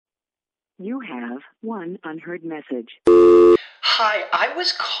You have one unheard message. Hi, I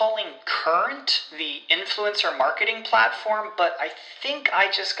was calling Current, the influencer marketing platform, but I think I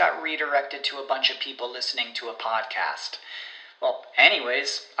just got redirected to a bunch of people listening to a podcast. Well,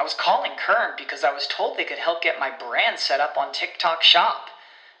 anyways, I was calling Current because I was told they could help get my brand set up on TikTok Shop,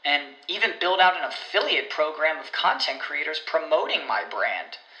 and even build out an affiliate program of content creators promoting my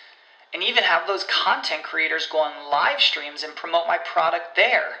brand, and even have those content creators go on live streams and promote my product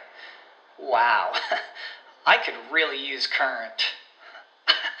there. Wow, I could really use Current.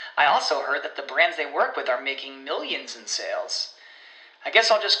 I also heard that the brands they work with are making millions in sales. I guess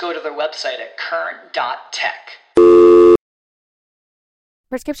I'll just go to their website at current.tech.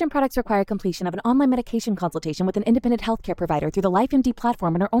 Prescription products require completion of an online medication consultation with an independent healthcare provider through the LifeMD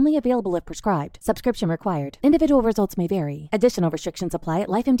platform and are only available if prescribed. Subscription required. Individual results may vary. Additional restrictions apply at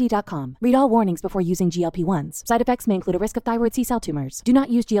lifemd.com. Read all warnings before using GLP-1s. Side effects may include a risk of thyroid C-cell tumors. Do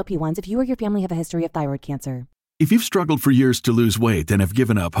not use GLP-1s if you or your family have a history of thyroid cancer. If you've struggled for years to lose weight and have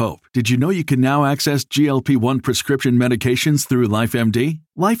given up hope, did you know you can now access GLP-1 prescription medications through LifeMD?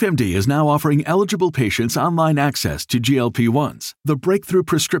 LifeMD is now offering eligible patients online access to GLP-1s, the breakthrough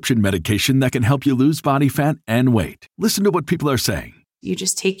prescription medication that can help you lose body fat and weight. Listen to what people are saying. You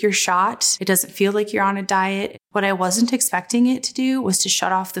just take your shot. It doesn't feel like you're on a diet. What I wasn't expecting it to do was to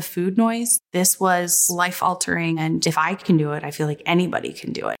shut off the food noise. This was life-altering, and if I can do it, I feel like anybody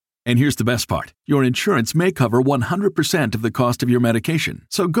can do it. And here's the best part. Your insurance may cover 100% of the cost of your medication.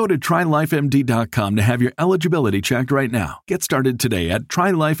 So go to trylifemd.com to have your eligibility checked right now. Get started today at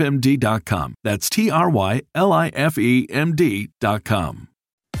trylifemd.com. That's trylifemd.com.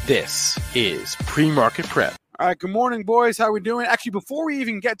 This is Pre-Market Prep. All right, good morning, boys. How we doing? Actually, before we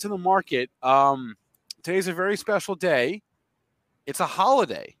even get to the market, today's a very special day. It's a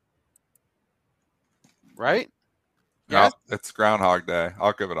holiday, right? No, it's Groundhog Day.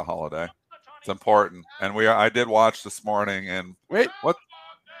 I'll give it a holiday. It's important. And I did watch this morning. And wait,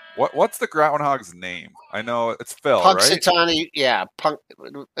 what's the groundhog's name? I know it's Phil, Punxsutawney, right? Yeah,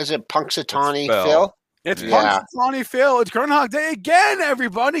 is it Punxsutawney Phil? It's Punxsutawney Phil. It's Groundhog Day again,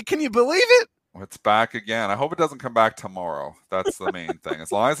 everybody. Can you believe it? It's back again. I hope it doesn't come back tomorrow. That's the main thing.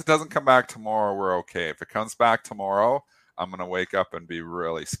 As long as it doesn't come back tomorrow, we're okay. If it comes back tomorrow, I'm going to wake up and be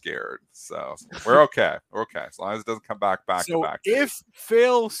really scared. So we're okay. We're okay. As long as it doesn't come back to back. If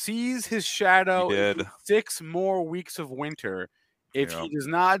Phil sees his shadow in 6 more weeks of winter, if he does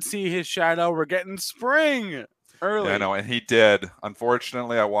not see his shadow, we're getting spring early. Yeah, I know, and he did.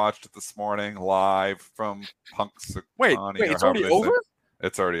 Unfortunately, I watched it this morning live from Punxsutawney. Wait, it's already over?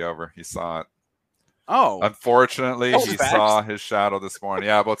 It's already over. He saw it. Oh. Unfortunately, he saw his shadow this morning.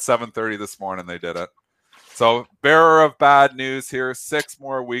 Yeah, about 7:30 this morning they did it. So, bearer of bad news here, 6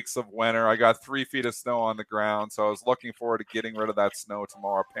 more weeks of winter. I got 3 feet of snow on the ground, so I was looking forward to getting rid of that snow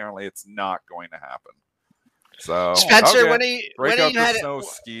tomorrow. Apparently, it's not going to happen. So, Spencer, when are you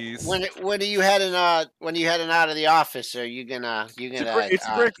heading out of the office? Are you gonna? It's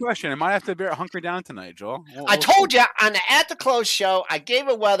a great question. I might have to hunker down tonight, Joel. I told you on the At the Close show. I gave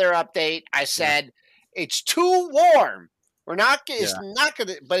a weather update. I said it's too warm. It's not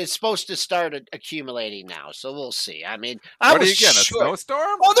gonna, but it's supposed to start accumulating now. So we'll see. I mean, what are you getting? A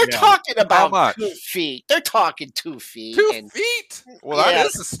snowstorm? Well, they're talking about 2 feet. They're talking 2 feet. 2 feet? Well, that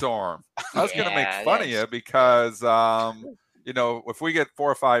is a storm. I was going to make fun of you because, if we get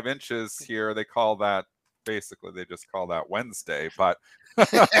 4 or 5 inches here, they call that basically they just call that Wednesday. But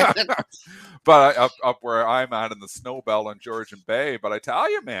but up where I'm at in the snow belt on Georgian Bay. But I tell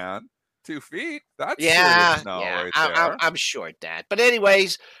you, man. 2 feet? That's serious snow right there. I'm short that. But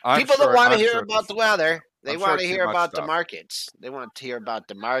anyways, people that want to hear about the weather, they want to hear about the markets. They want to hear about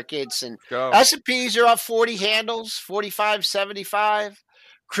the markets. And S&Ps are up 40 handles, 45.75.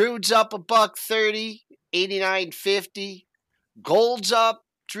 Crude's up $1.30, 89.50. Gold's up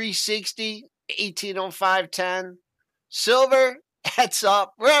 360, 1805.10. Silver, that's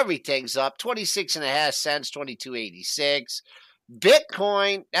up. Everything's up 26.5 cents, 22.86.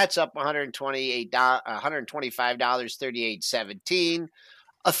 Bitcoin, that's up $125, 38.17.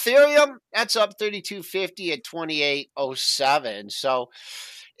 Ethereum, that's up 32.50 at 28.07. So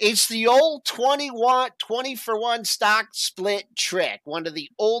it's the old 20 for 1 stock split trick, one of the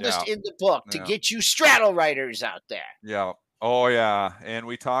oldest in the book to get you straddle writers out there. Yeah. Oh, yeah. And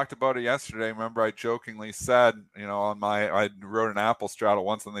we talked about it yesterday. Remember, I jokingly said, I wrote an Apple straddle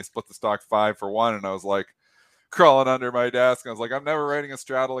once and they split the stock 5 for 1. And I was like, crawling under my desk. I was like, I'm never writing a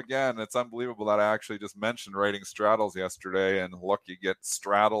straddle again. It's unbelievable that I actually just mentioned writing straddles yesterday. And look, you get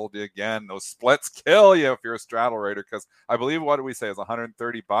straddled again. Those splits kill you if you're a straddle writer, because I believe what do we say is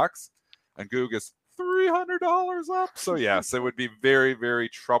 $130 and GOOG is $300 up. So yes, it would be very, very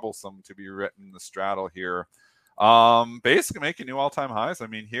troublesome to be written the straddle here. Basically making new all-time highs. I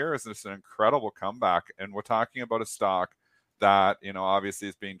mean, here is just an incredible comeback, and we're talking about a stock that, obviously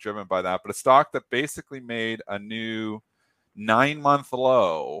is being driven by that, but a stock that basically made a new 9-month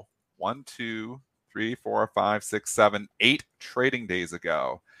low 1, 2, 3, 4, 5, 6, 7, 8 trading days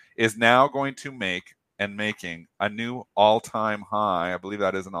ago is now going to making a new all-time high. I believe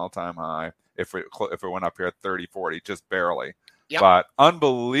that is an all-time high if it went up here at 30.40, just barely. Yep. But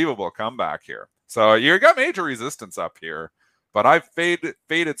unbelievable comeback here. So you got major resistance up here, but I've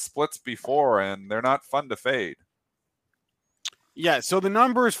faded splits before, and they're not fun to fade. Yeah, so the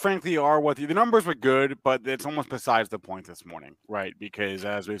numbers, frankly, are the numbers were good, but it's almost besides the point this morning, right? Because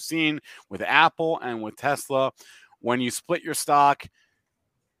as we've seen with Apple and with Tesla, when you split your stock,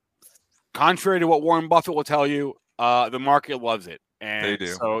 contrary to what Warren Buffett will tell you, the market loves it. And they do.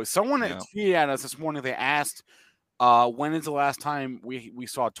 So someone tweeted at us this morning, they asked, when is the last time we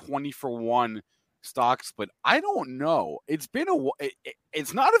saw 20-for-1 stock split? I don't know. It's been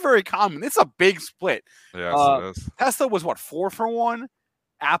it's not a very common. It's a big split. Yes, it is. Tesla was 4-for-1.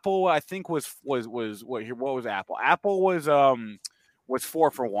 Apple, I think, was what was Apple? Apple was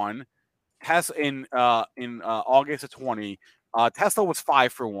 4-for-1. Tesla in August of 20. Tesla was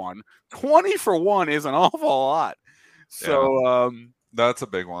 5-for-1. 20-for-1 is an awful lot. So that's a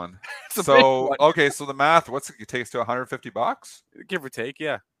big one. Okay, so the math, it takes to $150, give or take,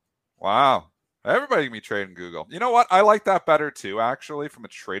 yeah. Wow. Everybody can be trading Google. You know what? I like that better too, actually, from a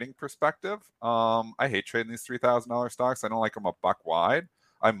trading perspective. I hate trading these $3,000 stocks. I don't like them a buck wide.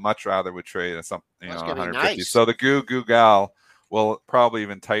 I much rather would trade at something, $150. Nice. So the GOOGL will probably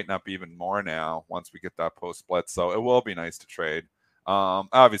even tighten up even more now once we get that post split. So it will be nice to trade.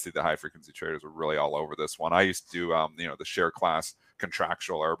 Obviously, the high frequency traders were really all over this one. I used to do, the share class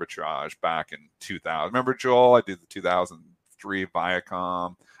contractual arbitrage back in 2000. Remember, Joel? I did the 2003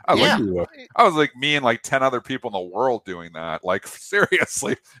 Viacom. I was like me and like 10 other people in the world doing that. Like,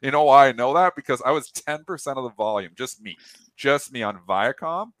 seriously, you know why I know that? Because I was 10% of the volume, just me on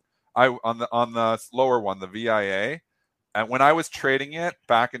Viacom. On the lower one, the VIA. And when I was trading it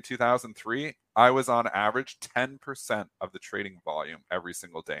back in 2003, I was on average 10% of the trading volume every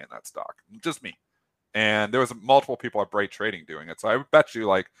single day in that stock. Just me. And there was multiple people at Bright Trading doing it. So I would bet you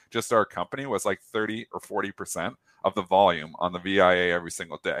like just our company was like 30 or 40% of the volume on the VIA every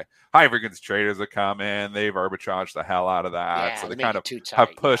single day. High frequency traders that come in, they've arbitraged the hell out of that. Yeah, so they kind of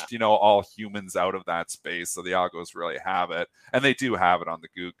have pushed, all humans out of that space. So the algos really have it. And they do have it on the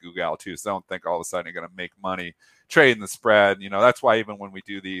GOOGL too. So don't think all of a sudden you're going to make money trading the spread. That's why even when we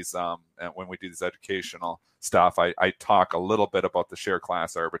do these educational stuff, I talk a little bit about the share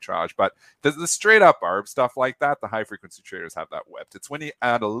class arbitrage. But the straight up arb stuff like that, the high frequency traders have that whipped. It's when you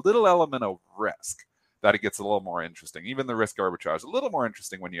add a little element of risk that it gets a little more interesting. Even the risk arbitrage is a little more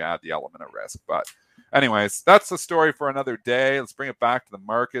interesting when you add the element of risk. But anyways, that's the story for another day. Let's bring it back to the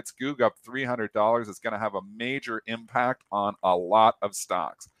markets. GOOG up $300 is going to have a major impact on a lot of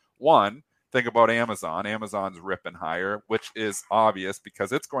stocks. One, think about Amazon. Amazon's ripping higher, which is obvious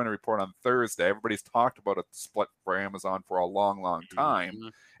because it's going to report on Thursday. Everybody's talked about a split for Amazon for a long, long time. Mm-hmm.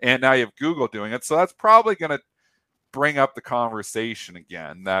 And now you have Google doing it. So that's probably going to bring up the conversation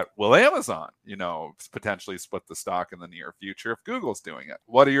again that will Amazon, potentially split the stock in the near future if Google's doing it.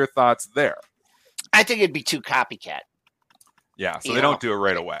 What are your thoughts there? I think it'd be too copycat. Yeah, so they don't do it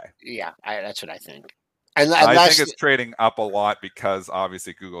right away. Yeah, that's what I think. I think it's trading up a lot because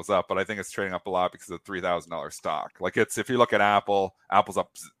obviously Google's up, but I think it's trading up a lot because of the $3,000 stock. Like if you look at Apple's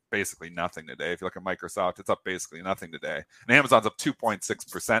up basically nothing today. If you look at Microsoft, it's up basically nothing today. And Amazon's up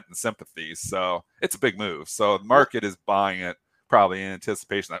 2.6% in sympathy. So it's a big move. So the market is buying it probably in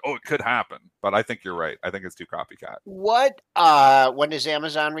anticipation that, it could happen. But I think you're right. I think it's too copycat. When does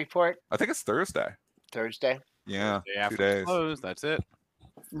Amazon report? I think it's Thursday. Thursday? Yeah, 2 days. Close, that's it.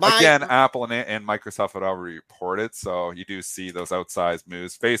 Again, Apple and Microsoft had already reported, so you do see those outsized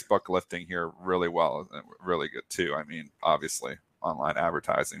moves. Facebook lifting here really well, really good too. I mean, obviously, online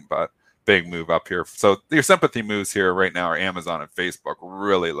advertising, but big move up here. So your sympathy moves here right now are Amazon and Facebook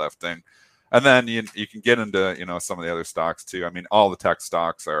really lifting. And then you can get into, some of the other stocks too. I mean, all the tech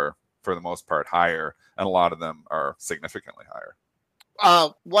stocks are, for the most part, higher, and a lot of them are significantly higher.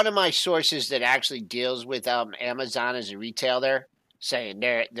 One of my sources that actually deals with Amazon as a retailer saying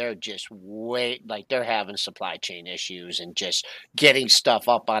they're just they're having supply chain issues and just getting stuff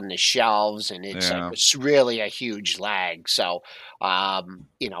up on the shelves, and it's really a huge lag. So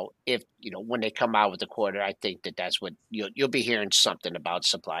if when they come out with the quarter, I think that's what you'll be hearing something about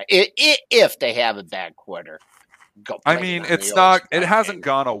supply if they have a bad quarter. I mean, it's not. It hasn't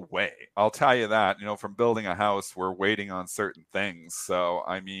gone away. I'll tell you that. From building a house, we're waiting on certain things. So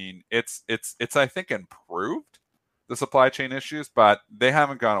I mean, it's I think improved the supply chain issues, but they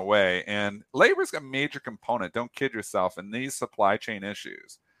haven't gone away. And labor's a major component. Don't kid yourself. In these supply chain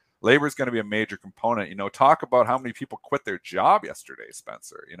issues, labor is going to be a major component. Talk about how many people quit their job yesterday,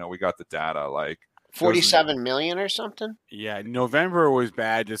 Spencer. We got the data, like 47 million or something. Yeah, November was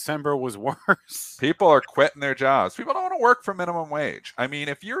bad. December was worse. People are quitting their jobs. People don't want to work for minimum wage. I mean,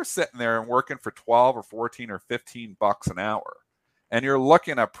 if you're sitting there and working for 12 or 14 or 15 bucks an hour, and you're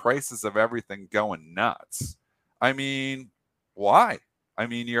looking at prices of everything going nuts, I mean, why? I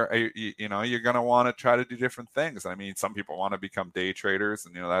mean, you're going to want to try to do different things. I mean, some people want to become day traders,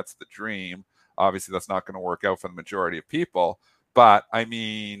 and that's the dream. Obviously, that's not going to work out for the majority of people. But I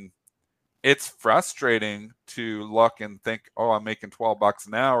mean, it's frustrating to look and think, oh, I'm making 12 bucks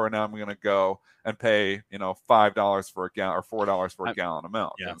an hour, and now I'm going to go and pay, $5 for a gallon or $4 for a gallon of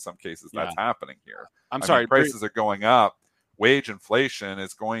milk. Yeah. In some cases, that's happening here. I mean, prices are going up. Wage inflation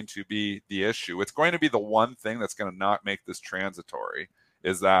is going to be the issue. It's going to be the one thing that's going to not make this transitory,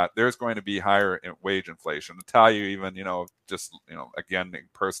 is that there's going to be higher wage inflation. To tell you even, again,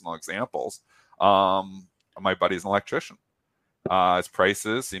 personal examples, my buddy's an electrician. His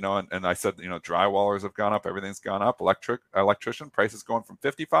prices, and I said, drywallers have gone up, everything's gone up. Electrician prices going from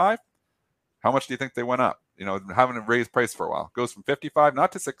 55. How much do you think they went up? Haven't raised price for a while. Goes from 55,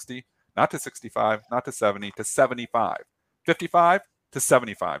 not to 60, not to 65, not to 70, to 75. 55 to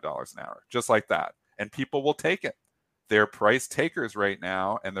 $75 an hour, just like that. And people will take it. They're price takers right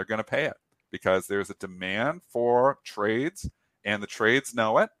now, and they're going to pay it because there's a demand for trades, and the trades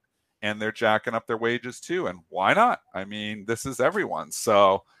know it. And they're jacking up their wages too. And why not? I mean, this is everyone.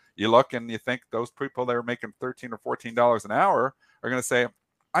 So you look and you think those people that are making $13 or $14 an hour are going to say,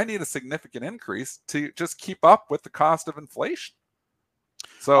 I need a significant increase to just keep up with the cost of inflation.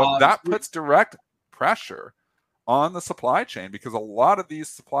 So that puts direct pressure on the supply chain, because a lot of these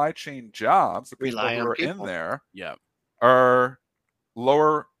supply chain jobs, the people who are in there, are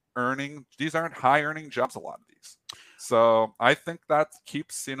lower earning. These aren't high earning jobs, a lot of these. So I think that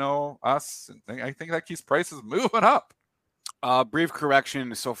keeps, us, I think that keeps prices moving up. Brief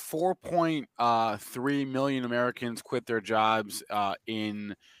correction. So 4.3 million Americans quit their jobs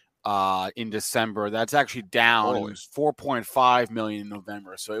in December. That's actually down. It was 4.5 million in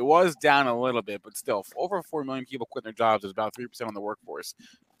November. So it was down a little bit, but still over 4 million people quit their jobs. Is about 3% on the workforce.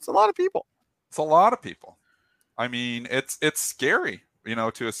 It's a lot of people. It's a lot of people. I mean, it's scary.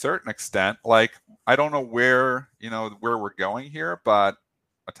 To a certain extent. Like, I don't know where we're going here, but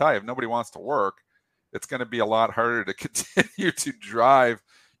I tell you, if nobody wants to work, it's going to be a lot harder to continue to drive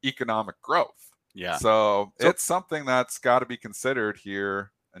economic growth. Yeah. So it's something that's got to be considered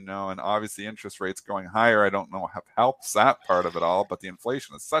here. And obviously interest rates going higher, I don't know how helps that part of it all, but the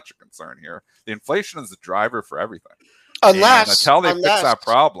inflation is such a concern here. The inflation is the driver for everything. Until they fix that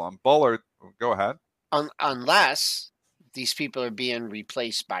problem, Bullard, go ahead. Unless these people are being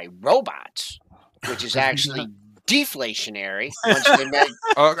replaced by robots, which is actually deflationary. Once they make,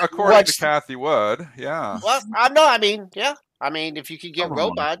 according to Kathy Wood, yeah. Well, I mean, if you could get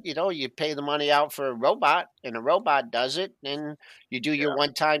robot, you pay the money out for a robot, and a robot does it, and you do your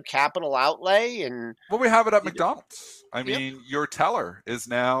one-time capital outlay. And well, we have it at McDonald's. I mean, your teller is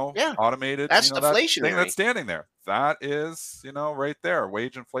now automated. That's deflationary. That thing that's standing there. That is, right there.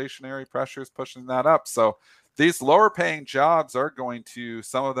 Wage inflationary pressures pushing that up. So these lower paying jobs are going to,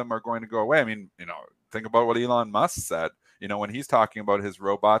 some of them are going to go away. I mean, think about what Elon Musk said, when he's talking about his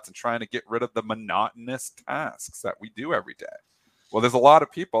robots and trying to get rid of the monotonous tasks that we do every day. Well, there's a lot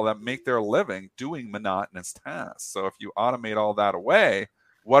of people that make their living doing monotonous tasks. So if you automate all that away,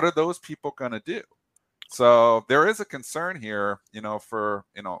 what are those people going to do? So there is a concern here, for,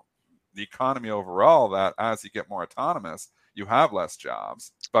 the economy overall, that as you get more autonomous, you have less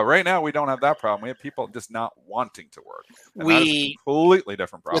jobs. But right now, we don't have that problem. We have people just not wanting to work. And that is a completely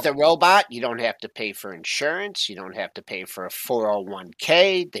different problem. With a robot, you don't have to pay for insurance. You don't have to pay for a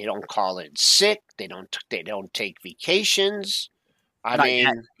 401k. They don't call in sick. They don't take vacations. Not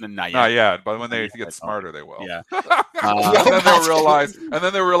yet. But when they get smarter, they will. Yeah. And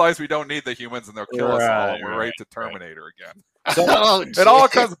then they'll realize we don't need the humans, and they'll kill us all. And we're right to Terminator again. So it all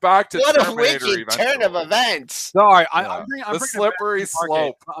comes back to what Terminator. What a wicked turn of events! Sorry, I'm bringing the slippery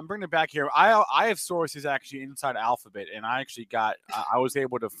slope. I'm bringing it back here. I have sources actually inside Alphabet, and I actually got. I was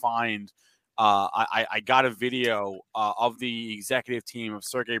able to find. I got a video of the executive team of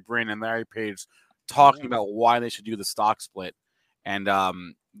Sergey Brin and Larry Page talking about why they should do the stock split. And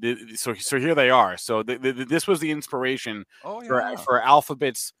so here they are. So this was the inspiration for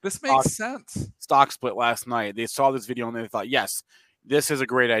Alphabet's this makes sense stock split last night. They saw this video and they thought, yes, this is a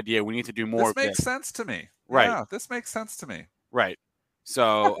great idea. We need to do more. This makes sense to me. Right. Yeah, this makes sense to me. Right.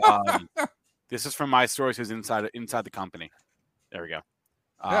 So this is from my sources inside the company. There we go.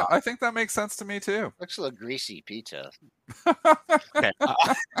 Yeah, I think that makes sense to me too. Looks a little greasy pizza. Okay,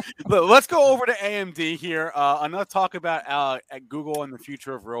 let's go over to AMD here. Enough talk about at Google and the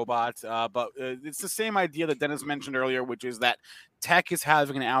future of robots, but it's the same idea that Dennis mentioned earlier, which is that tech is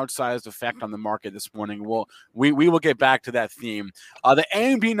having an outsized effect on the market this morning. We will get back to that theme. The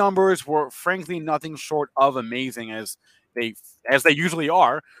AMD numbers were frankly nothing short of amazing, as they usually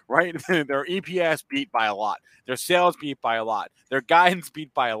are, right? Their EPS beat by a lot. Their sales beat by a lot. Their guidance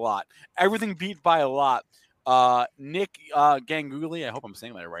beat by a lot. Everything beat by a lot. Nick Ganguli, I hope I'm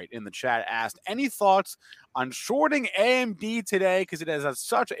saying that right, in the chat asked, any thoughts on shorting AMD today? Because it has had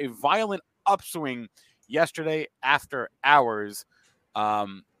such a violent upswing yesterday after hours.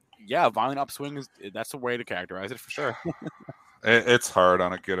 Violent upswing that's the way to characterize it for sure. It's hard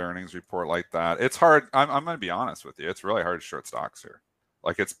on a good earnings report like that. It's hard. I'm going to be honest with you. It's really hard to short stocks here.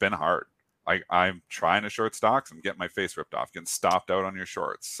 Like, it's been hard. I'm trying to short stocks and get my face ripped off, getting stopped out on your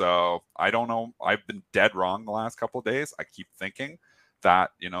shorts. So I don't know. I've been dead wrong the last couple of days. I keep thinking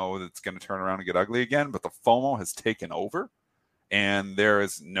that, it's going to turn around and get ugly again, but the FOMO has taken over and there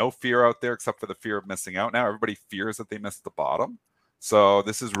is no fear out there except for the fear of missing out. Now everybody fears that they missed the bottom. So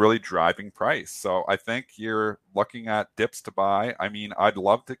this is really driving price. So I think you're looking at dips to buy. I mean, I'd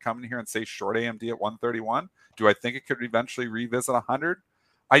love to come in here and say short AMD at 131. Do I think it could eventually revisit 100?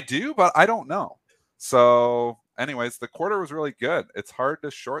 I do, but I don't know. So anyways, the quarter was really good. It's hard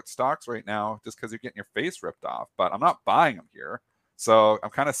to short stocks right now just because you're getting your face ripped off, but I'm not buying them here. So I'm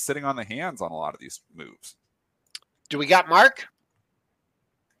kind of sitting on the hands on a lot of these moves. Do we got Mark?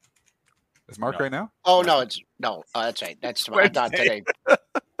 Is Mark right now? Oh, no, that's right. That's tomorrow. I thought today.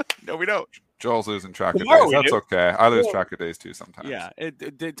 No, we don't. Joel's losing track of days. That's okay. I lose track of days too sometimes. Yeah,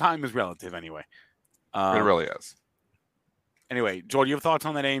 the time is relative anyway. It really is. Anyway, Joel, do you have thoughts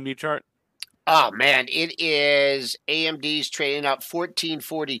on that AMD chart? Oh, man. It is AMD's trading up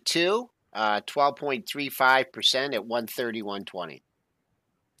 1442, 12.35% at 131.20.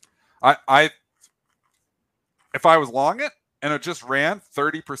 If I was long it, and it just ran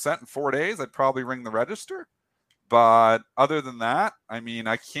 30% in 4 days, I'd probably ring the register. But other than that, I mean,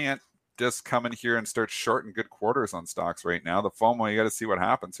 I can't just come in here and start shorting good quarters on stocks right now. The FOMO, you got to see what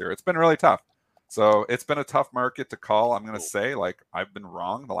happens here. It's been really tough. So it's been a tough market to call. I'm going to say, I've been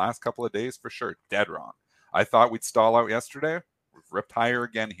wrong the last couple of days for sure. Dead wrong. I thought we'd stall out yesterday. We've ripped higher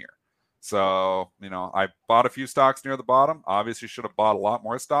again here. So, I bought a few stocks near the bottom. Obviously should have bought a lot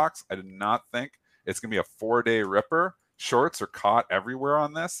more stocks. I did not think it's going to be a 4-day ripper. Shorts are caught everywhere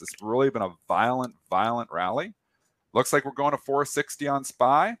on this. It's really been a violent rally. Looks like we're going to 460 on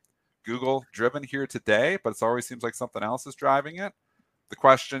SPY. Google driven here today, but it always seems like something else is driving it. The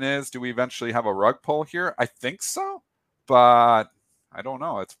question is, do we eventually have a rug pull here? I think so, but I don't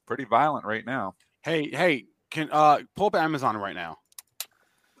know. It's pretty violent right now. Hey, can pull up Amazon right now?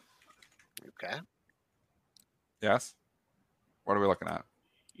 Okay. Yes. What are we looking at?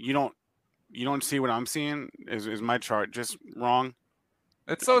 You don't see what I'm seeing? Is my chart just wrong?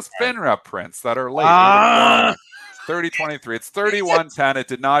 It's those FINRA prints that are late. 30.23. It's 31.10. It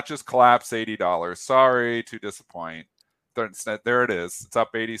did not just collapse $80. Sorry to disappoint. There it is. It's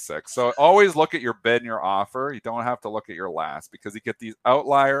up 86. So always look at your bid and your offer. You don't have to look at your last because you get these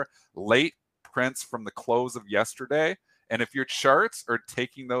outlier late prints from the close of yesterday. And if your charts are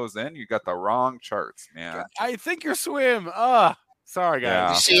taking those in, you got the wrong charts, man. I think you're swim. Sorry, guys. Yeah.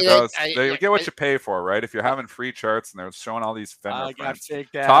 You see that? They get what you pay for, right? If you're having free charts and they're showing all these FINRA prints,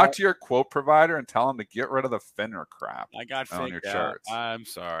 talk out to your quote provider and tell them to get rid of the FINRA crap. I got on your charts. I'm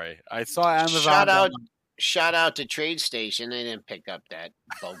sorry. I saw Amazon. Shout out to TradeStation. They didn't pick up that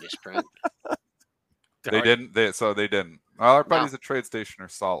bogus print. They didn't. They didn't. Well, our buddies at TradeStation are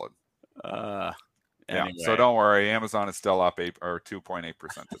solid. Anyway. Yeah. So don't worry. Amazon is still up 2.8%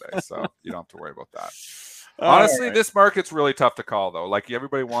 today. So you don't have to worry about that. Honestly, this market's really tough to call, though. Like,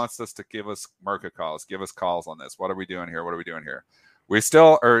 everybody wants us to give us market calls, give us calls on this. What are we doing here? What are we doing here? We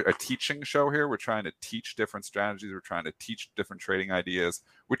still are a teaching show here. We're trying to teach different strategies. We're trying to teach different trading ideas.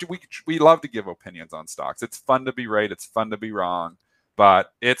 We love to give opinions on stocks. It's fun to be right. It's fun to be wrong.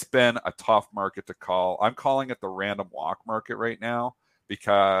 But it's been a tough market to call. I'm calling it the random walk market right now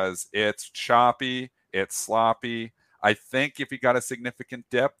because it's choppy. It's sloppy. I think if you got a significant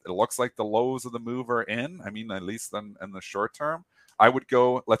dip, it looks like the lows of the move are in. I mean, at least in the short term. I would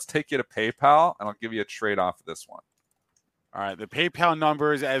go, let's take you to PayPal, and I'll give you a trade off of this one. All right, the PayPal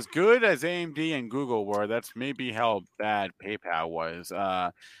numbers, as good as AMD and Google were, that's maybe how bad PayPal was.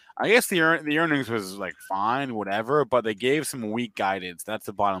 I guess the earnings was like fine, whatever, but they gave some weak guidance. That's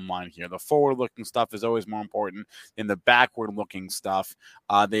the bottom line here. The forward-looking stuff is always more important than the backward-looking stuff.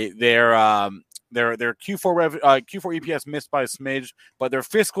 Their Q4 EPS missed by a smidge, but their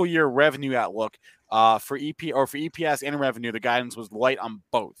fiscal year revenue outlook for EPS and revenue, the guidance was light on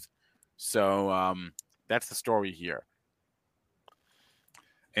both. So that's the story here.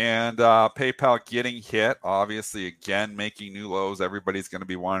 And PayPal getting hit, obviously, again, making new lows. Everybody's going to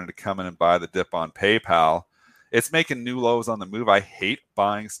be wanting to come in and buy the dip on PayPal. It's making new lows on the move. I hate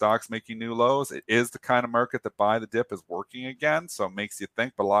buying stocks making new lows. It is the kind of market that buy the dip is working again, so it makes you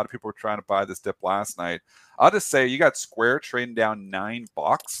think. But a lot of people were trying to buy this dip last night. I'll just say you got Square trading down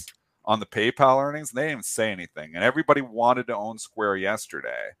 $9 on the PayPal earnings, and they didn't even say anything. And everybody wanted to own Square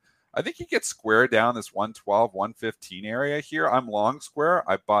yesterday. I think you get Square down this 112, 115 area here. I'm long Square.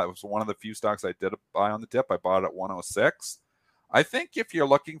 It was one of the few stocks I did buy on the dip. I bought it at 106. I think if you're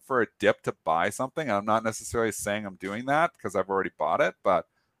looking for a dip to buy something, and I'm not necessarily saying I'm doing that because I've already bought it, but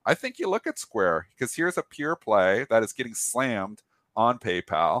I think you look at Square because here's a pure play that is getting slammed on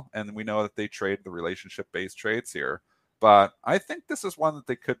PayPal, and we know that they trade the relationship-based trades here. But I think this is one that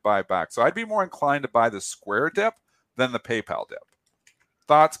they could buy back. So I'd be more inclined to buy the Square dip than the PayPal dip.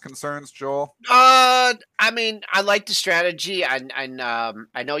 Thoughts, concerns, Joel? I mean, I like the strategy. I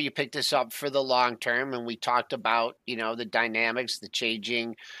know you picked this up for the long term, and we talked about, the dynamics, the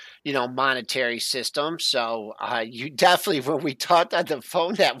changing, monetary system. So you definitely, when we talked on the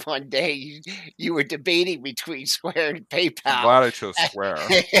phone that one day, you were debating between Square and PayPal. I'm glad I chose Square.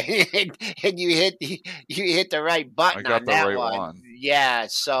 and you hit the right button on that right one. Yeah.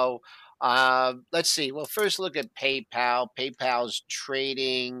 So let's see. Well, first look at PayPal. PayPal's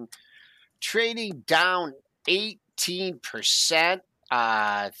trading down 18%,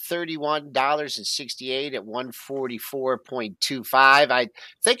 $31.68 at 144.25. I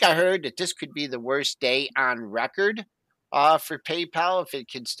think I heard that this could be the worst day on record for PayPal if it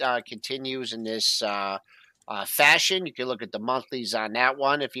continues in this fashion. You can look at the monthlies on that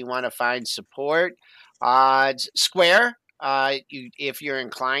one if you want to find support. Square. If you're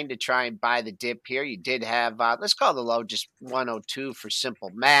inclined to try and buy the dip here, you did have, let's call the low just 102 for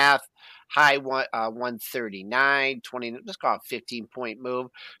simple math, high 139, 20, let's call it 15-point move.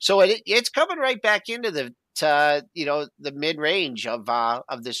 So it's coming right back into the mid-range of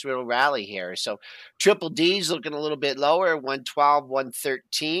this little rally here. So triple D's looking a little bit lower, 112,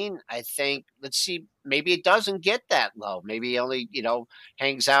 113. I think, let's see, maybe it doesn't get that low. Maybe it only,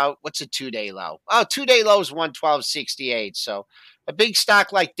 hangs out. What's a 2-day low? Oh, 2-day low is 112.68. So a big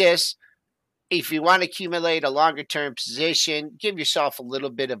stock like this, if you want to accumulate a longer term position, give yourself a little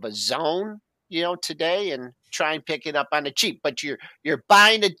bit of a zone, today and try and pick it up on the cheap. But you're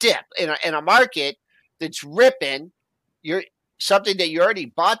buying a dip in a market that's ripping. You're something that you already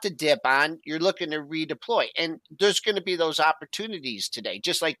bought the dip on. You're looking to redeploy, and there's going to be those opportunities today.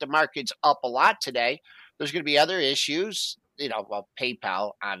 Just like the market's up a lot today, there's going to be other issues.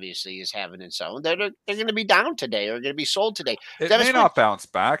 PayPal obviously is having its own. They're going to be down today or going to be sold today. It may not bounce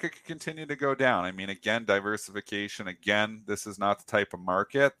back. It could continue to go down. I mean, again, diversification. Again, this is not the type of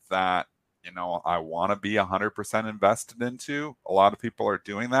market that, I want to be 100% invested into. A lot of people are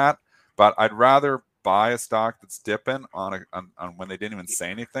doing that, but I'd rather buy a stock that's dipping on when they didn't even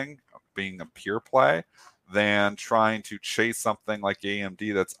say anything, being a pure play, than trying to chase something like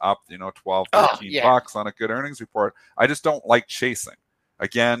AMD that's up, 12, 13 bucks on a good earnings report. I just don't like chasing.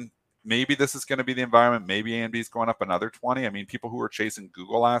 Again, maybe this is going to be the environment. Maybe AMD is going up another 20. I mean, people who were chasing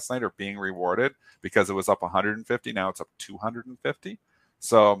Google last night are being rewarded because it was up 150. Now it's up 250.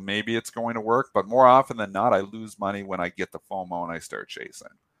 So maybe it's going to work. But more often than not, I lose money when I get the FOMO and I start chasing.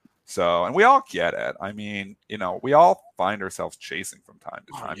 So, and we all get it. I mean, we all find ourselves chasing from time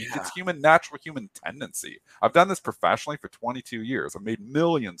to time. It's natural human tendency. I've done this professionally for 22 years. I've made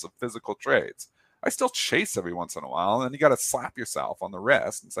millions of physical trades. I still chase every once in a while, and then you got to slap yourself on the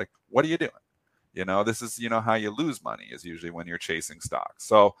wrist. It's like, what are you doing? This is, how you lose money is usually when you're chasing stocks.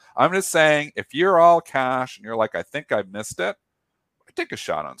 So I'm just saying, if you're all cash and you're like, I think I missed it, take a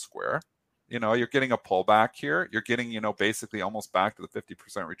shot on Square. You're getting a pullback here. You're getting, basically almost back to the 50%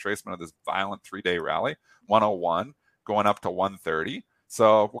 retracement of this violent 3-day rally, 101 going up to 130.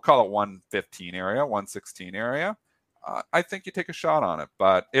 So we'll call it 115 area, 116 area. I think you take a shot on it.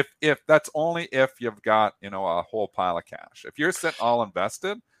 But if that's only if you've got, a whole pile of cash. If you're sitting all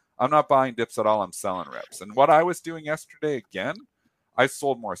invested, I'm not buying dips at all. I'm selling rips. And what I was doing yesterday again, I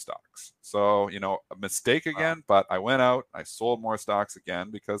sold more stocks. So, a mistake again, but I went out, I sold more stocks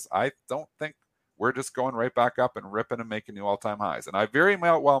again because I don't think we're just going right back up and ripping and making new all-time highs. And I very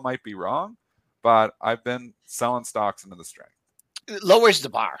well might be wrong, but I've been selling stocks into the strength. It lowers the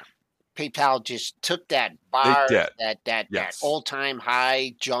bar. PayPal just took that bar, that all-time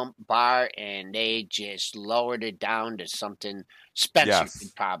high jump bar, and they just lowered it down to something Spencer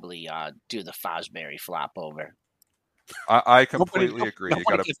could probably do the Fosbury flop over. I completely agree. You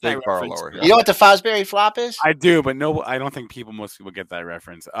got a big bar lower here. You know what the Fosbury flop is? I do, but no, I don't think most people get that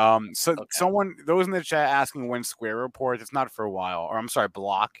reference. Those in the chat asking when Square reports. It's not for a while. Or I'm sorry,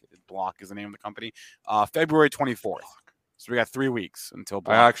 Block. Block is the name of the company. February 24th. So we got 3 weeks until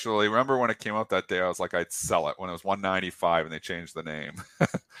Block. I actually remember when it came out that day. I was like, I'd sell it when it was $195 and they changed the name. And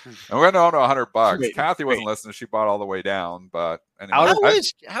we're going to $100. Kathy wasn't listening; she bought all the way down. But anyway,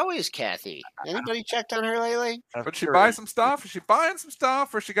 how is Kathy? Anybody checked on her lately? But she buy some stuff. Is she buying some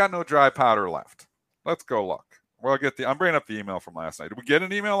stuff, or she got no dry powder left? Let's go look. Well, I'm bringing up the email from last night. Did we get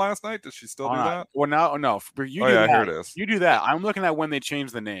an email last night? Does she still do that? Well, no. Here it is. You do that. I'm looking at when they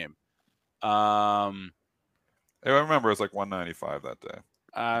changed the name. I remember it was like $195 that day.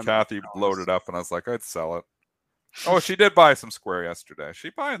 Kathy loaded up, and I was like, I'd sell it. Oh, she did buy some Square yesterday. Is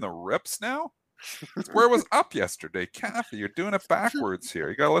she buying the rips now? Square was up yesterday. Kathy, you're doing it backwards here.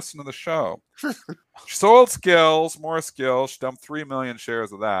 You got to listen to the show. She sold Skills, more Skills. She dumped 3 million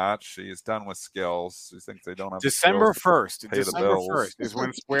shares of that. She's done with Skills. She thinks they don't have December 1st. December 1st is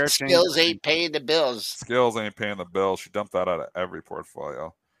when Square Skills ain't paying the bills. Skills ain't paying the bills. She dumped that out of every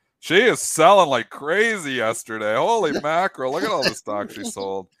portfolio. She is selling like crazy yesterday. Holy mackerel. Look at all the stock she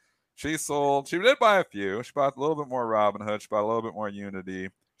sold. She did buy a few. She bought a little bit more Robinhood. She bought a little bit more Unity.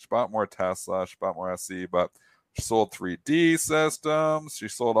 She bought more Tesla. She bought more SE, but she sold 3D Systems. She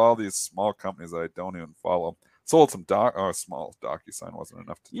sold all these small companies that I don't even follow. Sold some small DocuSign wasn't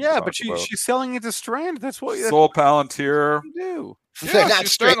enough to but she's selling it to Strand. That's what sold Palantir. Do. Yeah,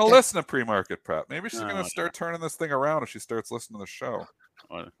 she's starting to listen to pre-market prep. Maybe she's going to start turning this thing around if she starts listening to the show.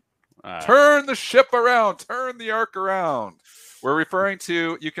 Turn the ship around. Turn the arc around. We're referring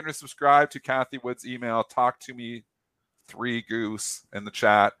to, you can subscribe to Kathy Wood's email, talk to me 3 Goose in the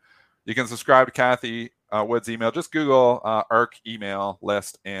chat. You can subscribe to Kathy Wood's email. Just Google ARK email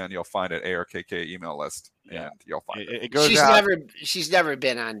list and you'll find it, ARKK email list, and you'll find it. It goes she's never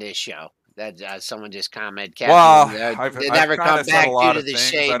been on this show. That someone just commented. Kathy, well, I've never come back due to the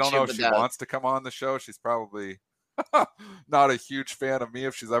shade. I don't know if she wants to come on the show. She's probably not a huge fan of me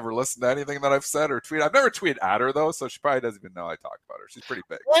if she's ever listened to anything that I've said or tweeted. I've never tweeted at her though, so she probably doesn't even know I talk about her. She's pretty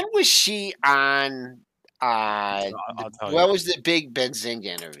big. When was she on? What was the big Benzinga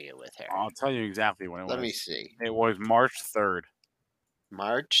interview with her? I'll tell you exactly when it was. Let me see. It was March 3rd.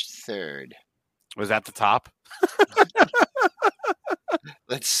 March 3rd. Was that the top?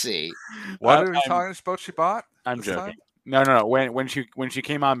 Let's see. What are you talking about? She bought? I'm joking. Time? No. When she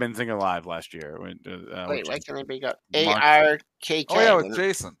came on Benzinga Live last year. Wait, why can't I bring up ARKK? Oh yeah, with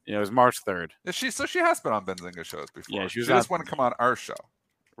Jason. Yeah, it was March 3rd. Yeah, she has been on Benzinga shows before. Yeah, she just want to come on our show.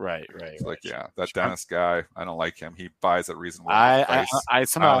 Right. Like, yeah, that Dennis guy, I don't like him. He buys at reasonable price. I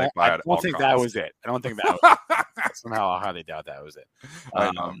don't think that was it. Somehow I highly doubt that was it.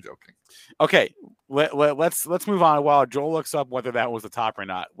 I know, I'm joking. Okay, let's move on. While Joel looks up whether that was the top or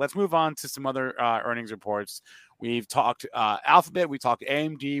not, let's move on to some other earnings reports. We've talked Alphabet, we talked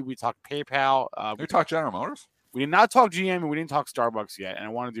AMD, we talked PayPal. We talked General Motors. We did not talk GM, and we didn't talk Starbucks yet, and I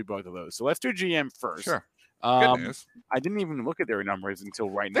want to do both of those. So let's do GM first. Sure. Good news. I didn't even look at their numbers until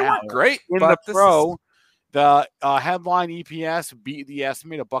right now. They weren't great. In the Pro, the headline EPS beat the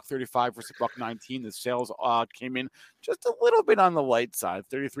estimate of $1.35 versus $1.19. The sales came in just a little bit on the light side,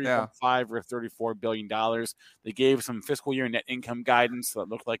 $33.5 or $34 billion. They gave some fiscal year net income guidance that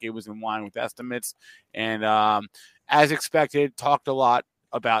looked like it was in line with estimates. And as expected, talked a lot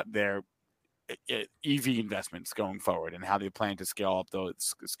about their EV investments going forward and how they plan to scale up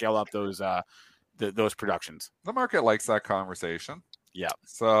those productions. The market likes that conversation. Yeah.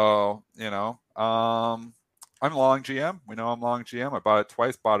 So, I'm long GM. We know I'm long GM. I bought it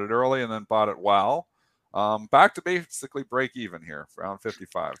twice, bought it early, and then bought it well. Back to basically break even here, around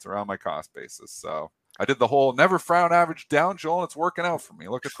 55. It's around my cost basis. So I did the whole never frown average down, Joel, and it's working out for me.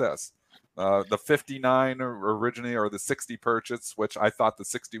 Look at this. The 59 originally, or the 60 purchase, which I thought the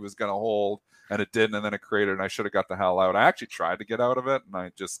 60 was going to hold, and it didn't, and then it created, and I should have got the hell out. I actually tried to get out of it, and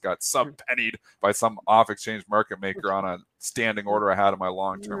I just got sub-pennied by some off-exchange market maker on a standing order I had in my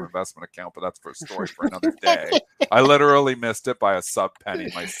long-term investment account, but that's for a story for another day. I literally missed it by a sub-penny,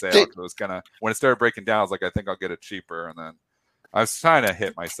 my sale. It was when it started breaking down, I was like, I think I'll get it cheaper, and then I was trying to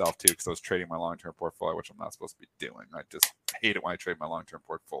hit myself, too, because I was trading my long-term portfolio, which I'm not supposed to be doing. I just hate it when I trade my long-term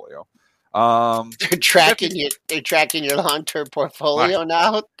portfolio. They're tracking you. They're tracking your long-term portfolio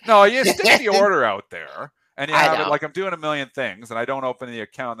now. No, you stick the order out there, and you have it know. like I'm doing a million things, and I don't open the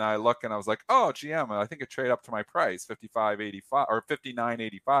account, and I look, and I was like, oh, GM, I think it traded up to my price, 55.85 or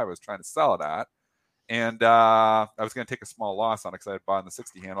 59.85. I was trying to sell it at, and I was going to take a small loss on it because I had bought in the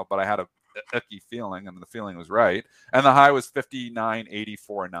 60 handle, but I had a icky feeling, and the feeling was right, and the high was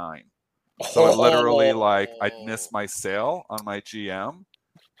 59.84.9. So it literally, like, I missed my sale on my GM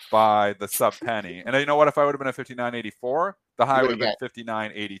by the sub penny. And you know what? If I would have been at 59.84, the high would have been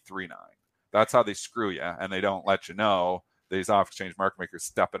 59.83.9. That's how they screw you, and they don't let you know. These off-exchange market makers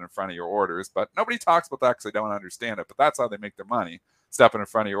stepping in front of your orders, but nobody talks about that because they don't understand it. But that's how they make their money: stepping in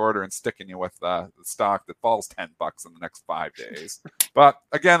front of your order and sticking you with the stock that falls $10 in the next 5 days. But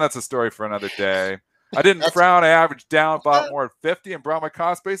again, that's a story for another day. I didn't frown. I averaged down, bought more at 50, and brought my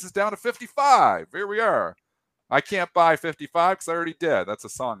cost basis down to 55. Here we are. I can't buy 55 because I already did. That's a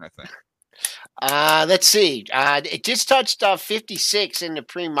song, I think. Let's see. It just touched 56 in the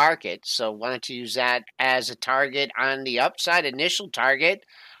pre-market. So why don't you use that as a target on the upside, initial target,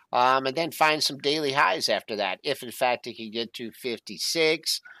 and then find some daily highs after that. If in fact it can get to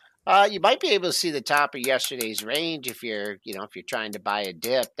 56, you might be able to see the top of yesterday's range if you're trying to buy a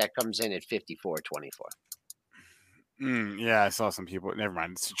dip that comes in at 54.24. Yeah, I saw some people. Never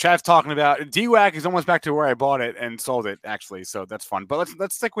mind. So Chad's talking about DWAC is almost back to where I bought it and sold it, actually. So that's fun. But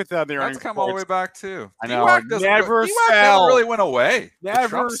let's stick with the earnings. That's come all the way back too. I know. DWAC never really went away.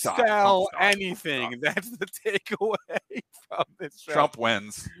 Never sell anything. That's the takeaway from this show. Trump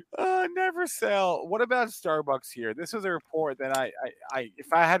wins. Never sell. What about Starbucks here? This is a report that I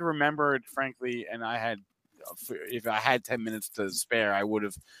if I had remembered, frankly, and if I had 10 minutes to spare, I would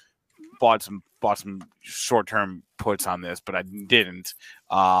have bought some short-term puts on this, but I didn't.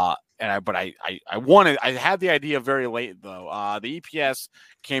 I wanted. I had the idea very late though. The EPS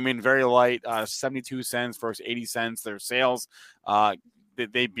came in very light, 72 cents versus 80 cents. Their sales,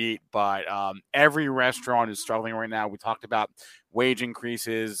 they beat, but every restaurant is struggling right now. We talked about wage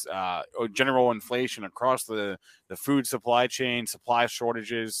increases, general inflation across the food supply chain, supply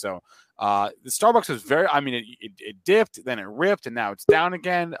shortages. So the Starbucks is very, it dipped, then it ripped, and now it's down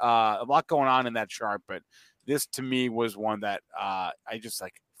again. A lot going on in that chart, but this to me was one that I just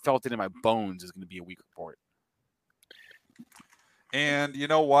felt it in my bones is going to be a weak report. And you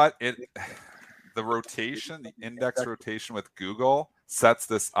know what? The rotation, the index rotation with Google sets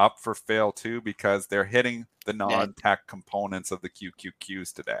this up for fail too, because they're hitting the non-tech components of the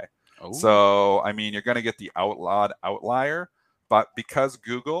QQQs today. Oh. So, you're going to get the outlawed outlier, but because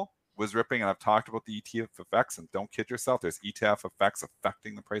Google was ripping, and I've talked about the ETF effects, and don't kid yourself, there's ETF effects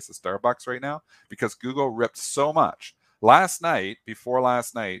affecting the price of Starbucks right now because Google ripped so much. Before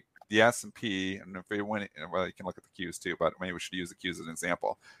last night, the S&P, and if you went, well, you can look at the Qs too, but maybe we should use the Qs as an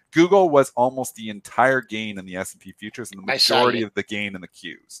example. Google was almost the entire gain in the S&P futures and the majority of the gain in the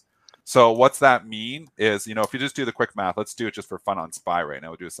Qs. So what's that mean is, if you just do the quick math, let's do it just for fun on SPY right now.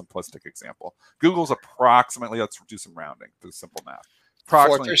 We'll do a simplistic example. Google's approximately, let's do some rounding for the simple math.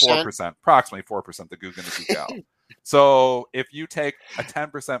 Approximately 4%, the Goog and the Google. So if you take a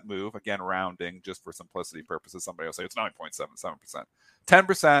 10% move, again, rounding just for simplicity purposes, somebody will say it's 9.77%.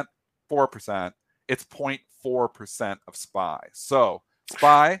 10%, 4%, it's 0.4% of SPY. So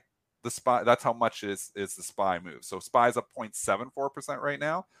SPY, that's how much is the SPY move. So SPY is up 0.74% right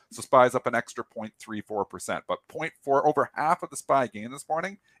now. So SPY is up an extra 0.34%. But 0.4, over half of the SPY gain this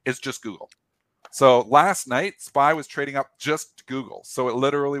morning is just Google. So last night, SPY was trading up just Google. So it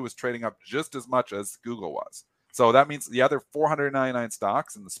literally was trading up just as much as Google was. So that means the other 499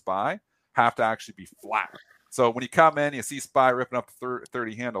 stocks in the SPY have to actually be flat. So when you come in, you see SPY ripping up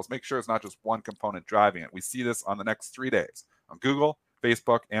 30 handles, make sure it's not just one component driving it. We see this on the next 3 days on Google,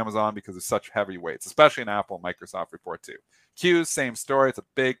 Facebook, Amazon, because it's such heavy weights, especially in Apple and Microsoft report too. Qs, same story. It's a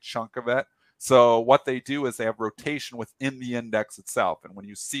big chunk of it. So what they do is they have rotation within the index itself. And when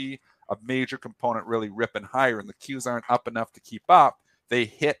you see a major component really ripping higher and the Qs aren't up enough to keep up, they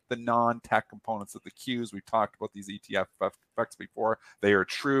hit the non-tech components of the Qs. We've talked about these ETF effects before. They are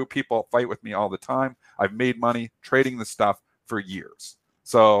true. People fight with me all the time. I've made money trading this stuff for years.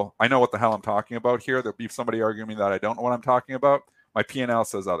 So I know what the hell I'm talking about here. There'll be somebody arguing me that I don't know what I'm talking about. My P&L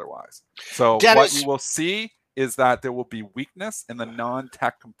says otherwise. So Dennis, what you will see is that there will be weakness in the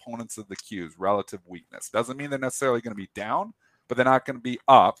non-tech components of the Qs, relative weakness. Doesn't mean they're necessarily going to be down, but they're not going to be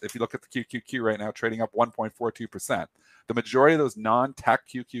up. If you look at the QQQ right now, trading up 1.42%. The majority of those non-tech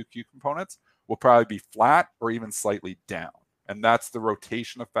QQQ components will probably be flat or even slightly down. And that's the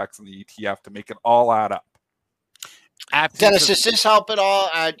rotation effects in the ETF to make it all add up. Dennis, does this help at all?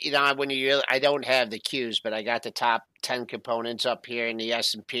 I don't have the Qs, but I got the top 10 components up here in the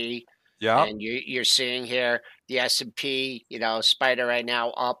S&P. Yeah. And you're seeing here the S&P, Spider right now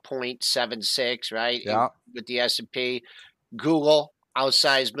up 0.76, right? Yeah. With the S&P. Google,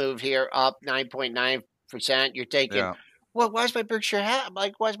 outsized move here, up 9.9%. You're thinking, well, why is my Berkshire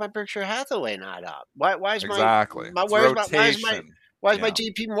Hathaway not up? Why is exactly. my it's rotation. Why is my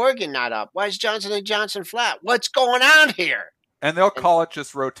JP Morgan not up? Why is Johnson & Johnson flat? What's going on here? And they'll call it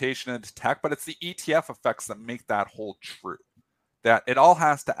just rotation into tech, but it's the ETF effects that make that hold true. That it all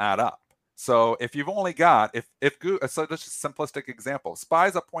has to add up. So if you've only got, if Google, so that's just a simplistic example.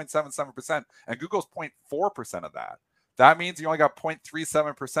 SPY's up 0.77% and Google's 0.4% of that. That means you only got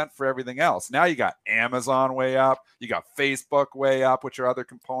 0.37% for everything else. Now you got Amazon way up, you got Facebook way up, which are other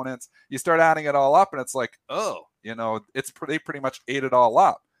components. You start adding it all up and it's like, they pretty much ate it all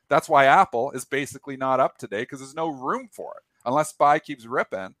up. That's why Apple is basically not up today, because there's no room for it. Unless SPY keeps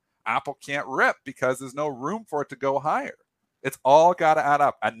ripping, Apple can't rip because there's no room for it to go higher. It's all got to add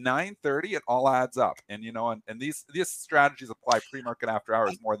up. At 9:30, it all adds up. And, and these strategies apply pre-market after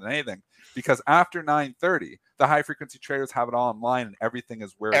hours more than anything, because after 9:30, the high-frequency traders have it all online and everything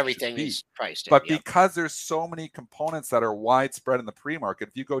is where everything it should be. is priced in. But because there's so many components that are widespread in the pre-market,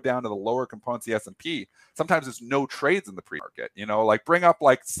 if you go down to the lower components, the S&P, sometimes there's no trades in the pre-market. Like bring up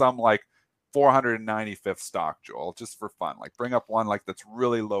like some like 495th stock, Joel, just for fun. Like bring up one like that's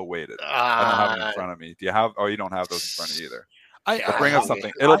really low weighted. I don't have it in front of me. Do you have? Oh, you don't have those in front of you either. Bring up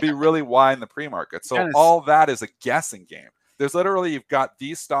something. It'll be really wide in the pre-market. So all that is a guessing game. There's literally, you've got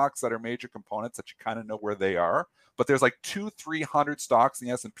these stocks that are major components that you kind of know where they are, but there's like 200-300 stocks in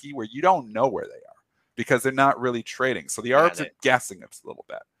the S&P where you don't know where they are because they're not really trading. So the arbs are guessing a little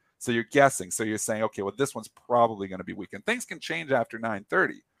bit. So you're guessing. So you're saying, okay, well, this one's probably going to be weak. And things can change after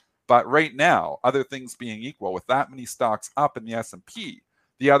 9:30. But right now, other things being equal, with that many stocks up in the S&P,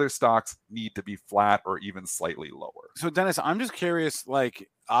 the other stocks need to be flat or even slightly lower. So, Dennis, I'm just curious, like,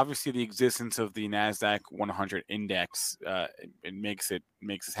 obviously the existence of the NASDAQ 100 index, it makes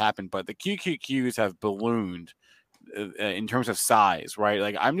this happen, but the QQQs have ballooned in terms of size, right?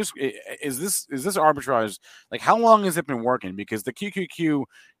 Like, I'm just, is this arbitrage, like, how long has it been working? Because the QQQ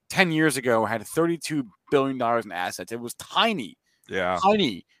 10 years ago had $32 billion in assets. It was tiny. Yeah.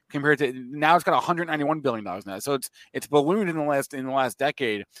 Tiny. Compared to now, it's got $191 billion now. So it's ballooned in the last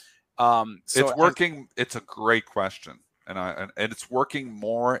decade. So it's working. It's a great question, and it's working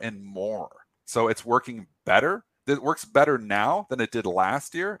more and more. So it's working better. It works better now than it did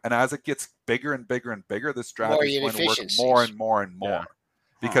last year. And as it gets bigger and bigger and bigger, this strategy is going to work more and more and more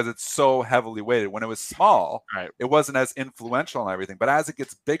because it's so heavily weighted. When it was small, it wasn't as influential and everything. But as it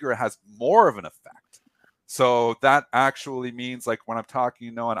gets bigger, it has more of an effect. So that actually means, like, when I'm talking,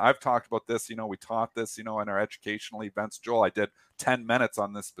 and I've talked about this, we taught this, in our educational events. Joel, I did 10 minutes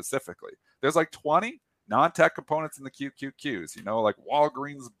on this specifically. There's like 20 non-tech components in the QQQs, like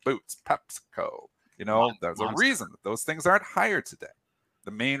Walgreens Boots, PepsiCo, there's a reason that those things aren't higher today.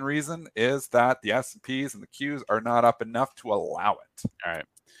 The main reason is that the S&Ps and the Qs are not up enough to allow it. All right.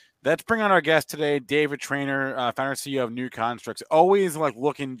 Let's bring on our guest today, David Traynor, founder and CEO of New Constructs. Always like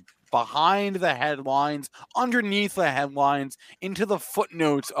looking behind the headlines, underneath the headlines, into the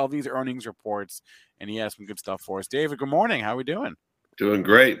footnotes of these earnings reports. And he has some good stuff for us. David, good morning. How are we doing? Doing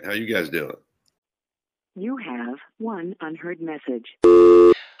great. How you guys doing? You have one unheard message.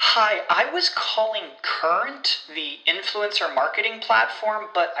 Hi, I was calling Current, the influencer marketing platform,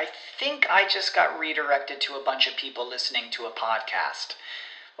 but I think I just got redirected to a bunch of people listening to a podcast.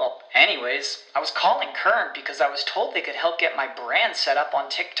 Well, anyways, I was calling Current because I was told they could help get my brand set up on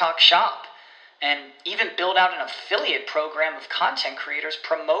TikTok Shop and even build out an affiliate program of content creators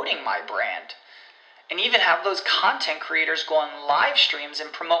promoting my brand. And even have those content creators go on live streams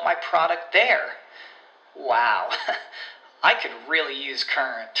and promote my product there. Wow, I could really use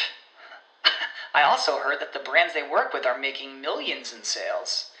Current. I also heard that the brands they work with are making millions in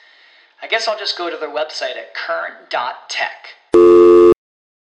sales. I guess I'll just go to their website at current.tech.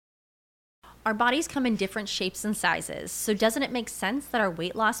 Our bodies come in different shapes and sizes, so doesn't it make sense that our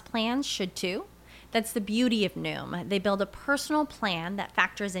weight loss plans should too? That's the beauty of Noom. They build a personal plan that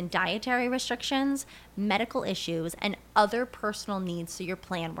factors in dietary restrictions, medical issues, and other personal needs so your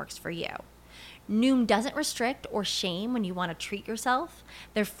plan works for you. Noom doesn't restrict or shame when you want to treat yourself.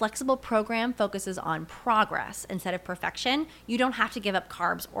 Their flexible program focuses on progress instead of perfection. You don't have to give up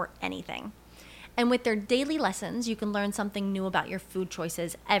carbs or anything. And with their daily lessons, you can learn something new about your food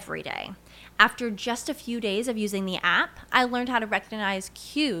choices every day. After just a few days of using the app, I learned how to recognize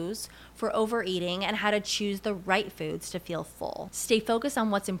cues for overeating and how to choose the right foods to feel full. Stay focused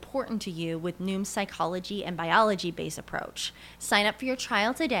on what's important to you with Noom's psychology and biology-based approach. Sign up for your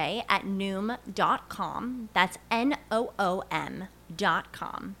trial today at Noom.com. That's Noom.com.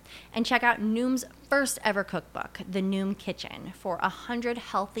 noom.com and check out Noom's first ever cookbook, The Noom Kitchen, for 100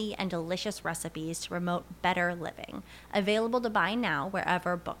 healthy and delicious recipes to promote better living. Available to buy now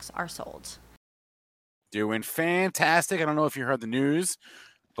wherever books are sold. Doing fantastic. I don't know if you heard the news,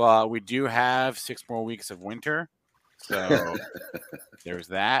 but we do have 6 more weeks of winter. So there's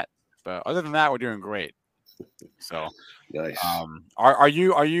that. But other than that, we're doing great. So nice. Are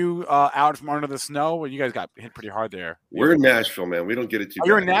you out from under the snow? Well, you guys got hit pretty hard there. We're in Nashville, man. We don't get it too bad.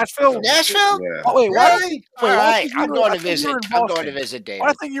 You're in Nashville? Nashville? Yeah. Oh, wait, really? All right. I'm going to visit. I'm going to visit David.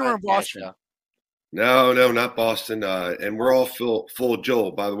 I think you were in Boston. Nashville. No, not Boston. And we're all full.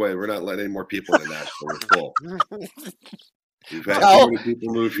 Joel, by the way, we're not letting any more people in Nashville. We're full. We've had too many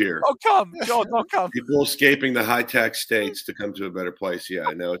people move here. Oh, come. Joel, don't come. People escaping the high-tech states to come to a better place. Yeah,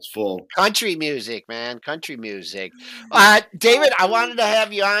 I know. It's full. Country music, man. Country music. David, I wanted to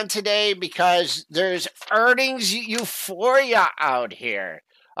have you on today because there's earnings euphoria out here.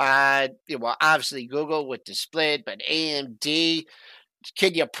 Well, obviously Google with the split, but AMD.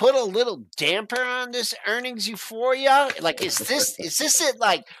 Can you put a little damper on this earnings euphoria? Like, is this it?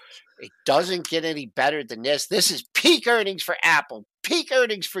 Like, it doesn't get any better than this. This is peak earnings for Apple, peak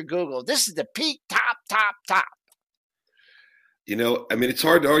earnings for Google. This is the peak top. You know, I mean, it's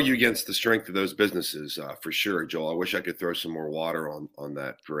hard to argue against the strength of those businesses for sure, Joel. I wish I could throw some more water on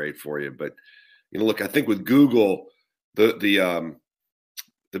that parade for you, but you know, look, I think with Google, the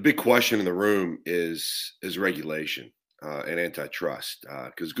big question in the room is regulation. And antitrust,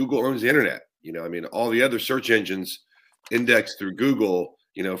 because Google owns the internet. You know, I mean, all the other search engines index through Google,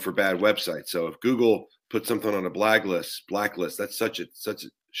 you know, for bad websites. So if Google puts something on a blacklist, that's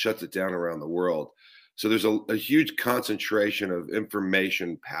shuts it down around the world. So there's a huge concentration of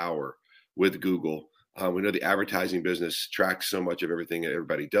information power with Google. We know the advertising business tracks so much of everything that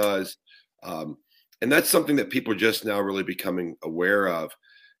everybody does, and that's something that people are just now really becoming aware of.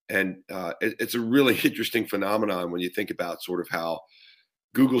 And it's a really interesting phenomenon when you think about sort of how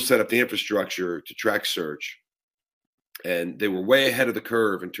Google set up the infrastructure to track search. And they were way ahead of the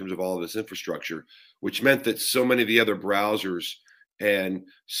curve in terms of all of this infrastructure, which meant that so many of the other browsers and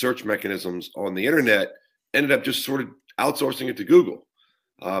search mechanisms on the internet ended up just sort of outsourcing it to Google,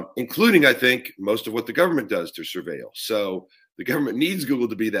 including, I think, most of what the government does to surveil. So the government needs Google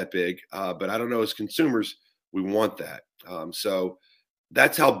to be that big, but I don't know, as consumers, we want that. So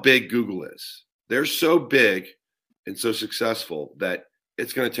that's how big Google is. They're so big and so successful that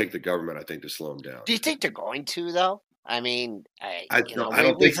it's going to take the government, I think, to slow them down. Do you think they're going to, though? I mean, I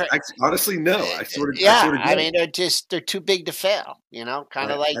don't think. Honestly, no. I mean, they're too big to fail. You know,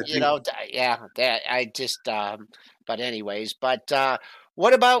 kind of like But anyways,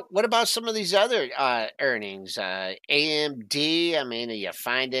 what about some of these other earnings? AMD. I mean, are you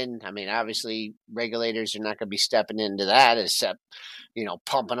finding? I mean, obviously, regulators are not going to be stepping into that, except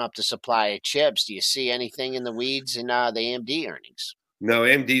pumping up the supply of chips. Do you see anything in the weeds in the AMD earnings? No,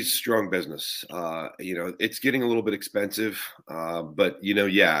 AMD's strong business. It's getting a little bit expensive, but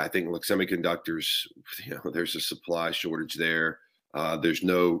I think semiconductors. There's a supply shortage there. There's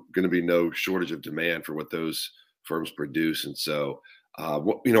going to be no shortage of demand for what those firms produce, and so I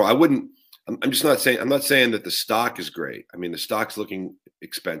wouldn't. I'm just not saying. I'm not saying that the stock is great. I mean, the stock's looking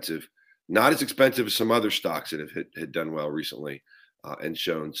expensive, not as expensive as some other stocks that have had done well recently and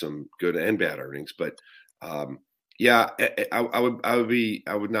shown some good and bad earnings, but. I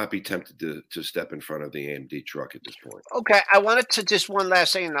would not be tempted to step in front of the AMD truck at this point. Okay, I wanted to just one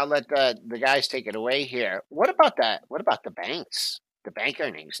last thing, and I'll let the guys take it away here. What about that? What about the banks? The bank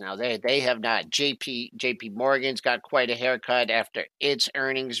earnings now they have not. JP Morgan's got quite a haircut after its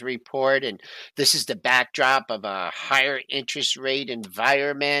earnings report, and this is the backdrop of a higher interest rate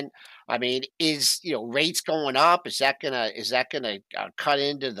environment. I mean, is rates going up? Is that gonna cut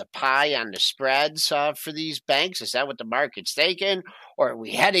into the pie on the spreads for these banks? Is that what the market's thinking, or are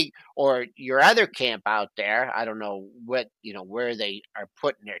we heading? Or your other camp out there? I don't know what where they are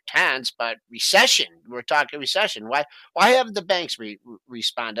putting their tents, but recession. We're talking recession. Why haven't the banks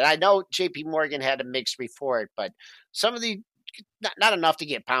responded? I know J.P. Morgan had a mixed report, but some of the not enough to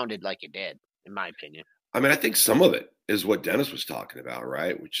get pounded like it did, in my opinion. I mean, I think some of it is what Dennis was talking about,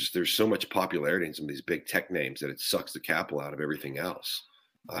 right? Which is there's so much popularity in some of these big tech names that it sucks the capital out of everything else.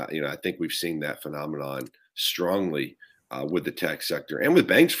 I think we've seen that phenomenon strongly with the tech sector and with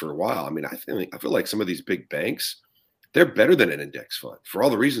banks for a while. I mean, I feel like some of these big banks, they're better than an index fund for all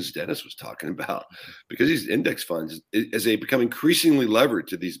the reasons Dennis was talking about, because these index funds, as they become increasingly levered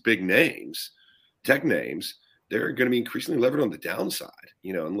to these big names, tech names, they're going to be increasingly levered on the downside,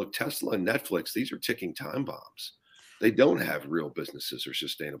 and look, Tesla and Netflix, these are ticking time bombs. They don't have real businesses or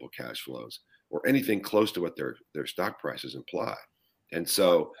sustainable cash flows or anything close to what their stock prices imply. And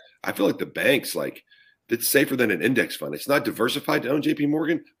so I feel like the banks, like, it's safer than an index fund. It's not diversified to own JP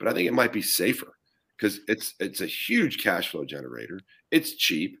Morgan, but I think it might be safer because it's a huge cash flow generator. It's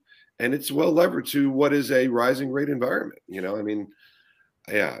cheap and it's well levered to what is a rising rate environment. I mean,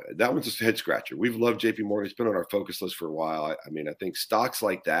 yeah, that one's just a head scratcher. We've loved JP Morgan. It's been on our focus list for a while. I mean, I think stocks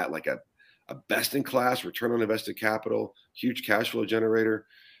like that, like a best in class return on invested capital, huge cash flow generator.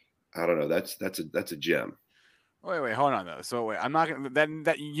 I don't know. That's a gem. Wait, hold on though. So wait, I'm not gonna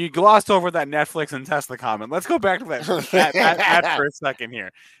that you glossed over that Netflix and Tesla comment. Let's go back to that for a second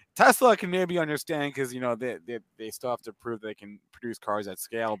here. Tesla can maybe understand because they still have to prove they can produce cars at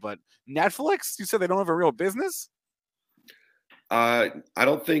scale. But Netflix, you said they don't have a real business. I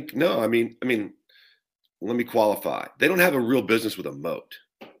don't think. No, I mean, let me qualify. They don't have a real business with a moat.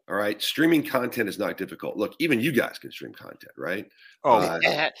 All right. Streaming content is not difficult. Look, even you guys can stream content, right?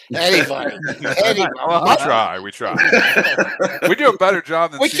 Anybody. We try. We do a better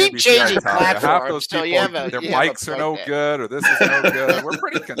job than we CNBC. Keep changing platforms. Half those people, their mics are no good, or this is no good. We're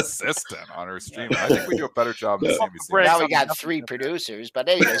pretty consistent on our streaming. I think we do a better job than CNBC. Now we got 3 producers, but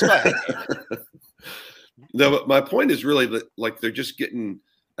anyways, go ahead. No, but my point is really that, like, they're just getting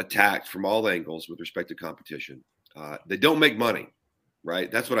attacked from all angles with respect to competition. They don't make money.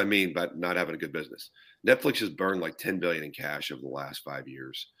 Right. That's what I mean by not having a good business. Netflix has burned like $10 billion in cash over the last 5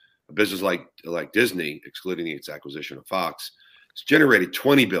 years. A business like Disney, excluding its acquisition of Fox, has generated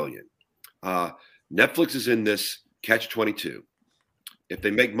 $20 billion. Netflix is in this catch-22. If they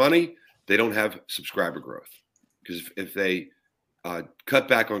make money, they don't have subscriber growth, because if they cut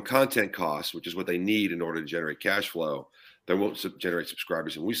back on content costs, which is what they need in order to generate cash flow, they won't generate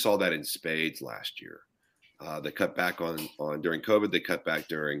subscribers. And we saw that in spades last year. They cut back on during COVID. They cut back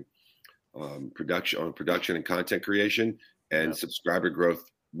during production and content creation, and subscriber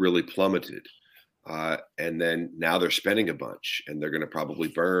growth really plummeted. And then now they're spending a bunch, and they're going to probably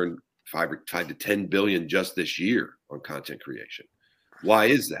burn $5 to $10 billion just this year on content creation. Why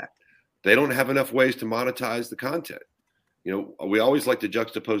is that? They don't have enough ways to monetize the content. We always like to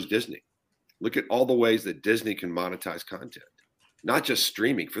juxtapose Disney. Look at all the ways that Disney can monetize content, not just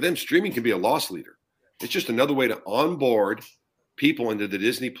streaming. For them, streaming can be a loss leader. It's just another way to onboard people into the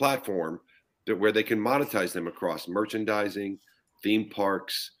Disney platform where they can monetize them across merchandising, theme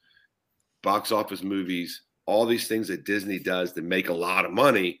parks, box office movies, all these things that Disney does to make a lot of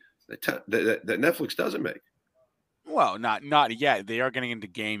money that Netflix doesn't make. Well, not yet. They are getting into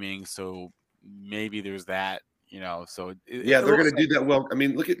gaming, so maybe there's that. So they're going to do that well. I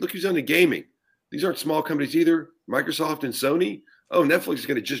mean, look who's into gaming. These aren't small companies either. Microsoft and Sony. Oh, Netflix is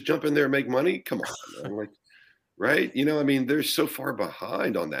going to just jump in there and make money? Come on, man. Like, right? They're so far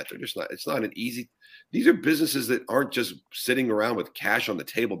behind on that. They're just not. It's not an easy. These are businesses that aren't just sitting around with cash on the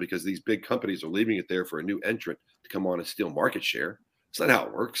table because these big companies are leaving it there for a new entrant to come on and steal market share. It's not how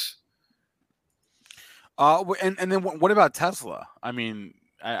it works. And then what about Tesla? I mean,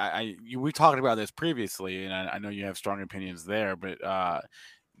 we talked about this previously, and I know you have strong opinions there, but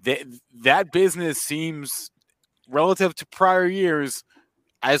that business seems, relative to prior years,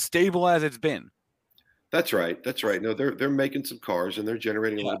 as stable as it's been. That's right. No, they're making some cars and they're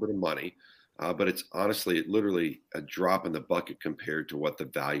generating a little bit of money, but it's honestly, literally a drop in the bucket compared to what the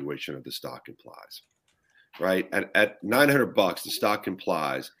valuation of the stock implies. Right at $900, the stock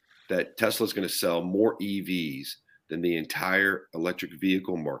implies that Tesla is going to sell more EVs than the entire electric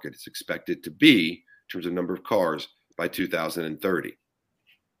vehicle market is expected to be in terms of number of cars by 2030.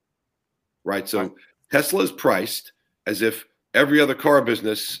 Right. So Tesla is priced as if every other car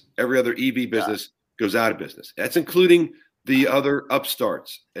business, every other EV business goes out of business. That's including the other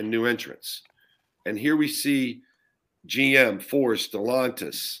upstarts and new entrants. And here we see GM, Ford,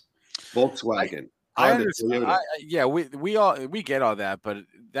 Stellantis, Volkswagen. I understand. We get all that, but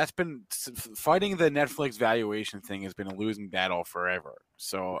that's been fighting the Netflix valuation thing has been a losing battle forever.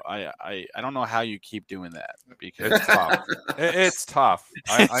 So I don't know how you keep doing that, because it's tough. It's tough.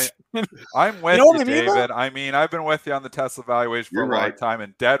 I'm with you, David. I mean, I've been with you on the Tesla valuation for a long time,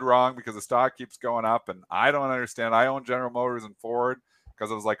 and dead wrong, because the stock keeps going up, and I don't understand. I own General Motors and Ford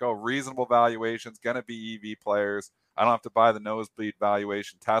because I was like, reasonable valuations, going to be EV players. I don't have to buy the nosebleed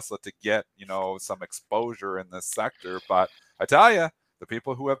valuation Tesla to get, some exposure in this sector. But I tell you, the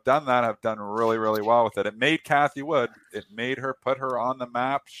people who have done that have done really, really well with it. It made Cathie Wood. It made her, put her on the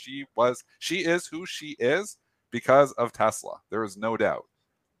map. She is who she is because of Tesla. There is no doubt.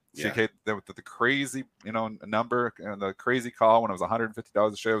 Yeah. The crazy, number, and the crazy call when it was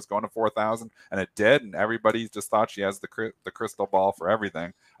 $150 a share was going to 4,000, and it did, and everybody just thought she has the crystal ball for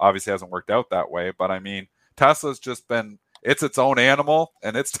everything. Obviously, hasn't worked out that way, but I mean, Tesla's just been, it's its own animal,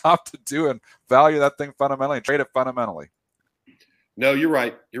 and it's tough to do and value that thing fundamentally and trade it fundamentally. No, you're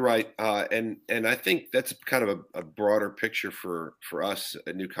right. You're right. And I think that's kind of a broader picture for us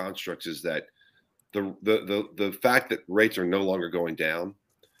at New Constructs is that the fact that rates are no longer going down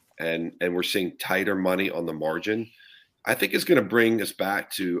and we're seeing tighter money on the margin, I think is going to bring us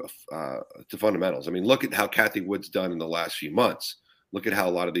back to fundamentals. I mean, look at how Cathie Wood's done in the last few months. Look at how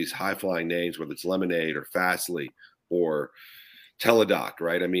a lot of these high flying names, whether it's Lemonade or Fastly or Teladoc,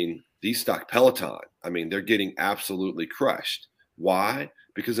 right? I mean, these stock Peloton, I mean, they're getting absolutely crushed. Why?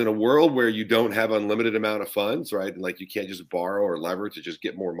 Because in a world where you don't have unlimited amount of funds, right? Like you can't just borrow or leverage to just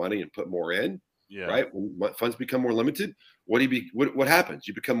get more money and put more in, right? When funds become more limited, what happens?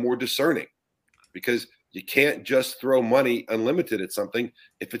 You become more discerning because you can't just throw money unlimited at something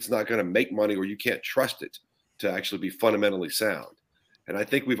if it's not going to make money or you can't trust it to actually be fundamentally sound. And I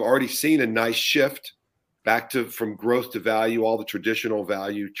think we've already seen a nice shift back from growth to value. All the traditional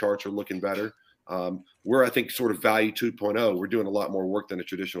value charts are looking better. We're, I think, sort of value 2.0. We're doing a lot more work than a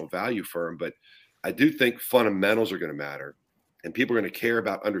traditional value firm, but I do think fundamentals are going to matter, and people are going to care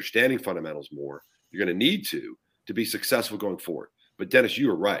about understanding fundamentals more. You're going to need to be successful going forward. But Dennis, you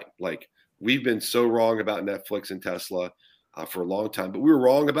were right. Like we've been so wrong about Netflix and Tesla for a long time, but we were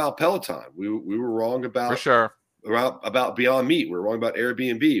wrong about Peloton. We were wrong about for sure about Beyond Meat. We were wrong about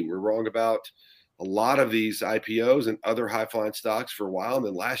Airbnb. We were wrong about a lot of these IPOs and other high flying stocks for a while. And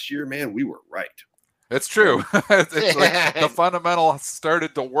then last year, man, we were right. It's true. It's like the fundamental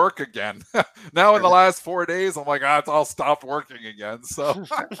started to work again. Now in the last 4 days, I'm like, it's all stopped working again. So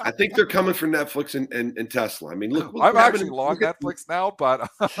I think they're coming for Netflix and Tesla. I mean, look I'm actually long Netflix now, but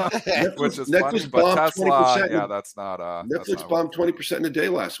which is Netflix funny. But Tesla, 20%. yeah, that's not. Netflix bombed 20% in a day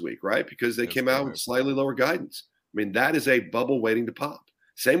last week, right? Because they came out with slightly lower guidance. I mean, that is a bubble waiting to pop.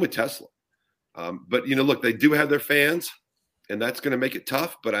 Same with Tesla. But look, they do have their fans, and that's going to make it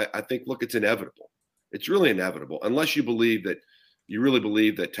tough. But I think, look, it's inevitable. It's really inevitable unless you really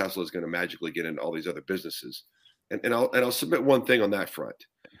believe that Tesla is going to magically get into all these other businesses. And I'll submit one thing on that front.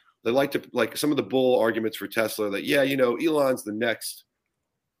 They like some of the bull arguments for Tesla that, Elon's the next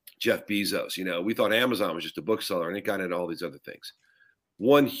Jeff Bezos. We thought Amazon was just a bookseller and it got into all these other things.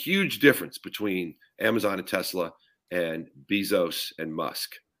 One huge difference between Amazon and Tesla and Bezos and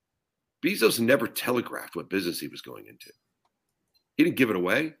Musk. Bezos never telegraphed what business he was going into. He didn't give it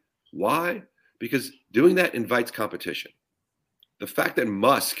away. Why? Because doing that invites competition. The fact that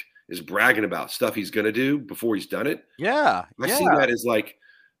Musk is bragging about stuff he's going to do before he's done it. Yeah. I see that as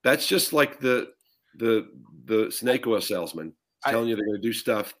that's just like the snake oil salesman telling you they're going to do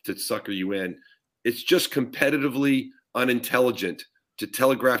stuff to sucker you in. It's just competitively unintelligent to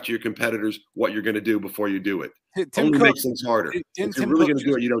telegraph to your competitors what you're going to do before you do it. Only makes things harder. If you're really going to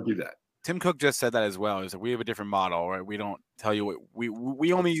do it, you don't do that. Tim Cook just said that as well. Is that we have a different model, right? We don't tell you what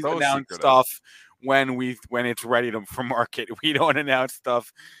we only announce stuff when it's ready for market. We don't announce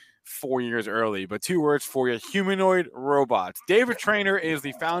stuff 4 years early. But 2 words for you: humanoid robots. David Traynor is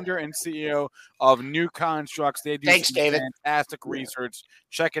the founder and CEO of New Constructs. They do fantastic research.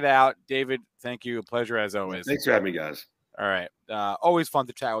 Check it out, David. Thank you. A pleasure as always. Thanks for having me, guys. All right, always fun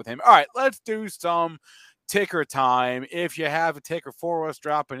to chat with him. All right, let's do some ticker time. If you have a ticker for us,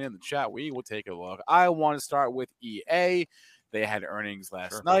 drop it in the chat. We will take a look. I want to start with EA. They had earnings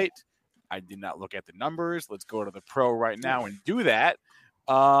last night. I did not look at the numbers. Let's go to the pro right now and do that.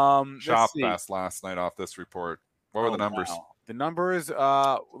 Shop fast last night off this report. What were the numbers? Wow. The numbers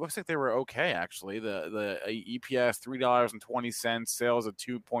looks like they were okay actually. The EPS $3.20, sales of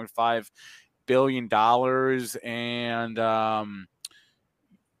 $2.5 billion, and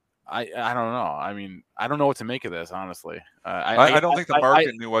I don't know. I mean, I don't know what to make of this, honestly. I don't think the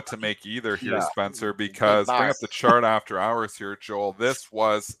market knew what to make either here, Spencer, because bring up the chart after hours here, Joel.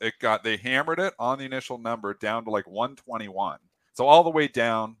 They hammered it on the initial number down to like 121. So all the way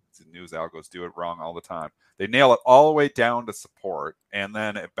down, the news algos do it wrong all the time. They nail it all the way down to support, and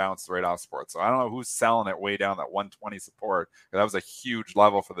then it bounced right off support. So I don't know who's selling it way down that 120 support. That was a huge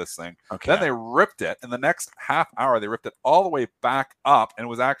level for this thing. Okay. Then they ripped it. In the next half hour, they ripped it all the way back up, and it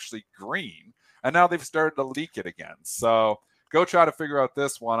was actually green. And now they've started to leak it again. So go try to figure out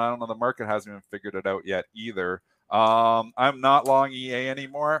this one. I don't know. The market hasn't even figured it out yet either. I'm not long EA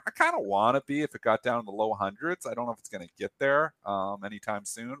anymore. I kind of want to be if it got down in the low hundreds. I don't know if it's going to get there anytime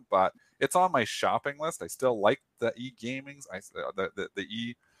soon, but it's on my shopping list. I still like the e-gamings. I still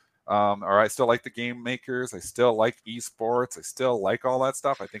like the game makers. I still like esports. I still like all that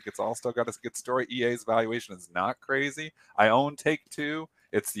stuff. I think it's all still got a good story. EA's valuation is not crazy. I own Take-Two.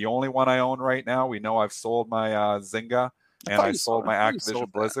 It's the only one I own right now. We know I've sold my Zynga and I sold my Activision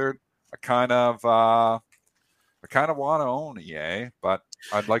Blizzard. I kind of I kind of want to own EA, but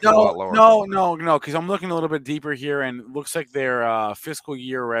I'd like it a lot lower. No, because I'm looking a little bit deeper here, and it looks like their fiscal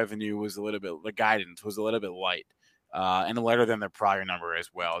year revenue was a little bit, the guidance was a little bit light, and lighter than their prior number as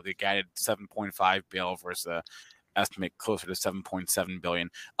well. They guided 7.5 billion versus the estimate closer to 7.7 billion.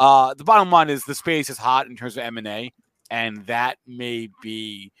 The bottom line is the space is hot in terms of M&A, and that may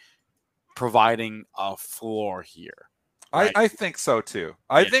be providing a floor here. Right? I think so too.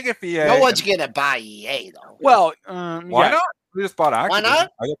 I think if EA, no one's gonna buy EA though. Well, why not? We just bought Activision. Why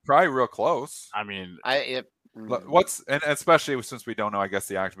not? I think probably real close. I mean, and especially since we don't know, I guess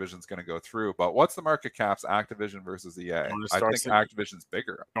the Activision's going to go through. But what's the market caps Activision versus EA? I think Activision's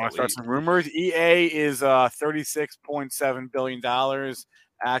bigger. You want to start some rumors? EA is $36.7 billion.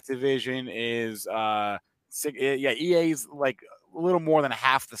 Activision is EA is like a little more than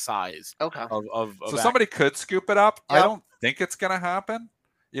half the size. Okay. Of so somebody could scoop it up. Yep. I don't think it's going to happen.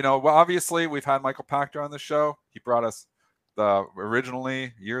 Well, obviously we've had Michael Pachter on the show. He brought us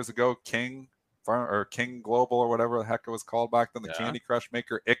originally years ago King Global or whatever the heck it was called back then, the Candy Crush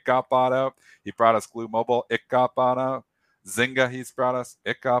maker. It got bought out. He brought us Glue Mobile. It got bought out. Zynga, he's brought us.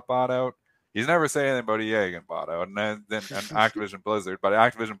 It got bought out. He's never saying anything about EA getting bought out, and then Activision Blizzard. But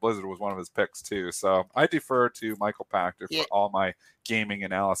Activision Blizzard was one of his picks too. So I defer to Michael Pachter for all my gaming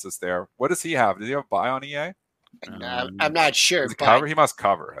analysis there. What does he have? Does he have a buy on EA? I'm not sure. He must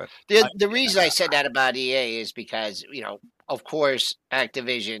cover it. The reason I said that about EA is because, of course,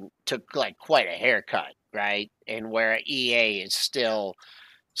 Activision took like quite a haircut, right? And where EA is still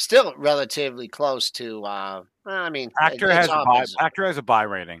relatively close to. Pachter has a buy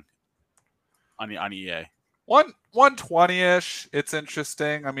rating on EA. 120-ish. It's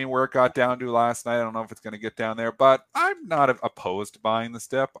interesting. I mean, where it got down to last night, I don't know if it's going to get down there, but I'm not opposed to buying this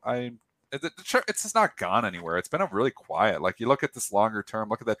dip. It's just not gone anywhere. It's been really quiet. Like you look at this longer term,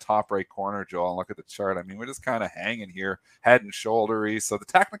 look at that top right corner, Joel, and look at the chart. I mean, we're just kind of hanging here, head and shouldery. So the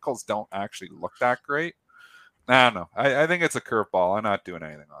technicals don't actually look that great. I don't know. I think it's a curveball. I'm not doing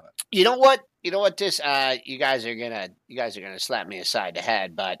anything on it. You know what? This you guys are gonna slap me aside the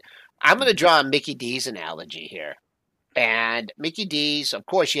head, but I'm gonna draw a Mickey D's analogy here. And Mickey D's, of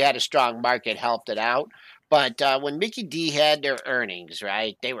course, you had a strong market, helped it out. But when Mickey D had their earnings,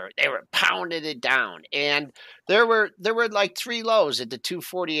 right, they were pounding it down, and there were like 3 lows at the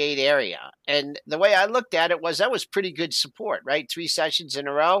 248 area. And the way I looked at it was that was pretty good support, right? 3 sessions in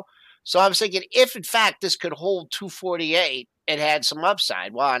a row. So I was thinking, if in fact this could hold 248, it had some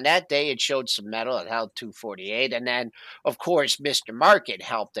upside. Well, on that day, it showed some metal. It held 248, and then of course Mr. Market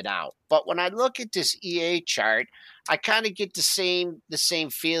helped it out. But when I look at this EA chart, I kind of get the same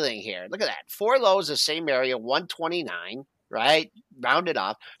feeling here. Look at that. 4 lows, the same area, 129, right? Rounded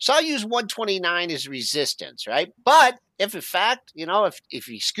off. So I'll use 129 as resistance, right? But if in fact, if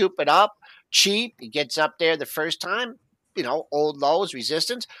you scoop it up cheap, it gets up there the first time, old lows,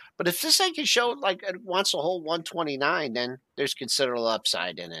 resistance. But if this thing can show like it wants to hold 129, then there's considerable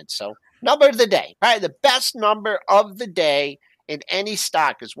upside in it. So number of the day, probably the best number of the day in any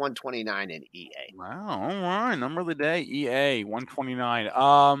stock is 129 in EA. Wow. All right. Number of the day, EA, 129.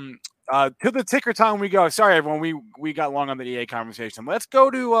 To the ticker time we go. Sorry, everyone. We got long on the EA conversation. Let's go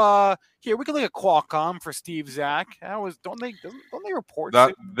to here. We can look at Qualcomm for Steve Zach. Don't they report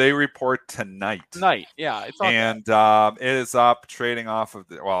that? They report tonight. Yeah. It is up, trading off of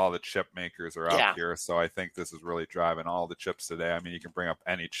all the chip makers are up here. So I think this is really driving all the chips today. I mean, you can bring up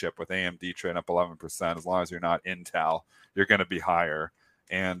any chip with AMD trading up 11%. As long as you're not Intel, you're going to be higher.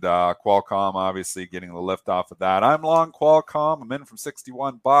 And Qualcomm obviously getting the lift off of that. I'm long Qualcomm. I'm in from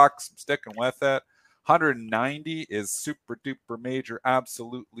 $61. I'm sticking with it. 190 is super duper major,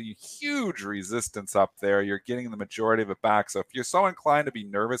 absolutely huge resistance up there. You're getting the majority of it back. So if you're so inclined to be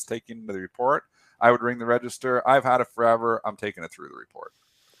nervous taking the report, I would ring the register. I've had it forever. I'm taking it through the report.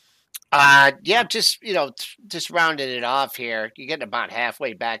 Just rounding it off here. You're getting about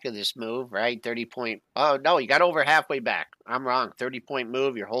halfway back of this move, right? 30 point. Oh, no, you got over halfway back. I'm wrong. 30-point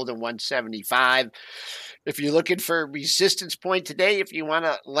move. You're holding 175. If you're looking for a resistance point today, if you want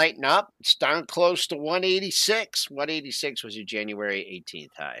to lighten up, it's down close to 186. 186 was your January 18th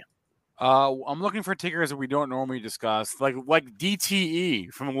high. I'm looking for tickers that we don't normally discuss, like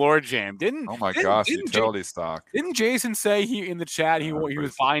DTE from Lord Jam. Utility stock. Didn't Jason say in the chat he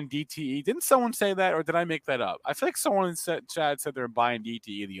was buying DTE? Didn't someone say that, or did I make that up? I feel like someone in the chat said they were buying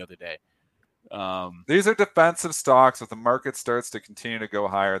DTE the other day. These are defensive stocks. If the market starts to continue to go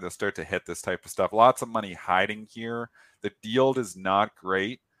higher, they'll start to hit this type of stuff. Lots of money hiding here. The yield is not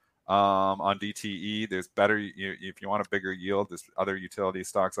great. On DTE, there's better. If you want a bigger yield, there's other utility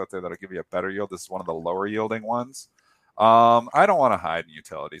stocks out there that'll give you a better yield. This is one of the lower yielding ones. I don't want to hide in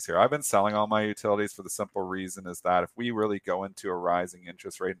utilities here. I've been selling all my utilities for the simple reason is that if we really go into a rising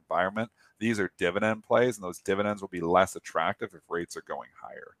interest rate environment, these are dividend plays, and those dividends will be less attractive if rates are going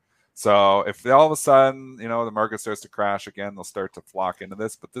higher. So if all of a sudden, the market starts to crash again, they'll start to flock into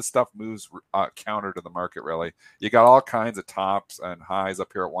this. But this stuff moves counter to the market, really. You got all kinds of tops and highs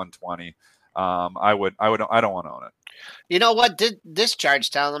up here at 120. I don't want to own it. You know what? This chart's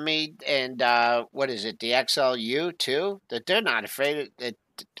telling me, and what is it? The XLU too, that they're not afraid of that.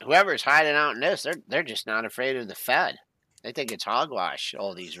 Whoever's hiding out in this, they're just not afraid of the Fed. They think it's hogwash.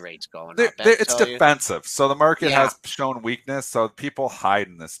 All these rates going up. It's defensive. So the market has shown weakness. So people hide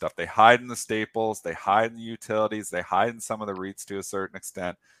in this stuff. They hide in the staples. They hide in the utilities. They hide in some of the REITs to a certain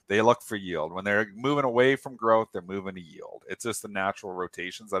extent. They look for yield. When they're moving away from growth, they're moving to yield. It's just the natural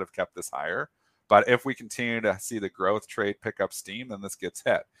rotations that have kept this higher. But if we continue to see the growth trade pick up steam, then this gets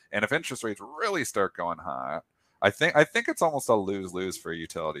hit. And if interest rates really start going high, I think it's almost a lose-lose for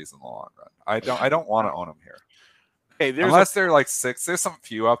utilities in the long run. I don't want to own them here. Hey, unless they're like six. There's some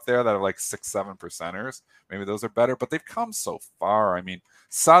few up there that are like 6-7%ers. Maybe those are better, but they've come so far. I mean,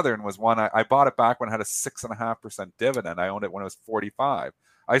 Southern was one. I bought it back when it had a 6.5% dividend. I owned it when it was 45.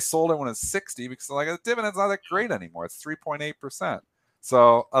 I sold it when it was 60 because like the dividend's not that great anymore. It's 3.8%.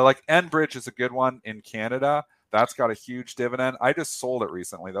 So like Enbridge is a good one in Canada. That's got a huge dividend. I just sold it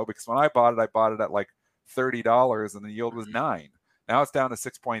recently though, because when I bought it at like $30 and the yield was 9. Now it's down to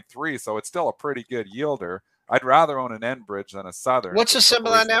 6.3. So it's still a pretty good yielder. I'd rather own an Enbridge than a Southern. What's the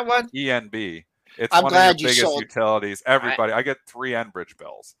symbol on that one? ENB. It's one of your biggest utilities. Everybody, I get 3 Enbridge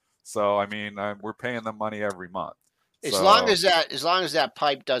bills. So I mean, we're paying them money every month. As long as that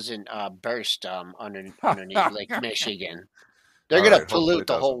pipe doesn't burst underneath Lake Michigan. They're going to pollute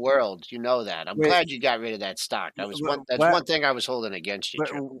the whole world. You know that. I'm glad you got rid of that stock. That's one thing I was holding against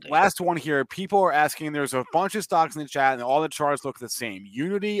you. Last one here. People are asking, there's a bunch of stocks in the chat, and all the charts look the same.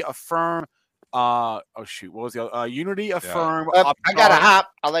 Unity, Affirm. What was the other? Unity, Affirm. I got to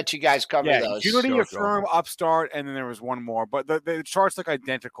hop. I'll let you guys cover those. Unity, Affirm, Upstart, and then there was one more. But the charts look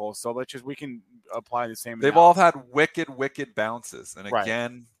identical, so we can apply the same. They've all had wicked bounces. And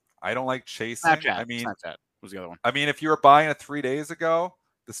again, I don't like chasing. Snapchat was the other one. I mean, if you were buying it 3 days ago,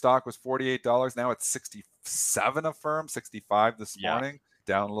 the stock was $48. Now it's 67 Affirm, 65 this morning,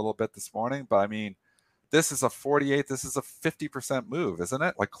 down a little bit this morning. But I mean, this is a 48. This is a 50% move, isn't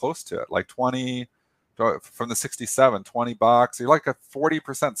it? Like close to it, like 20 from the 67, $20. You're like a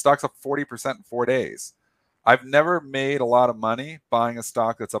 40%. Stock's up 40% in 4 days. I've never made a lot of money buying a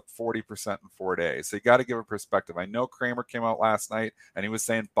stock that's up 40% in 4 days. So you got to give a perspective. I know Kramer came out last night and he was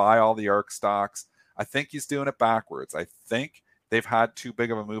saying buy all the ARC stocks. I think he's doing it backwards. I think they've had too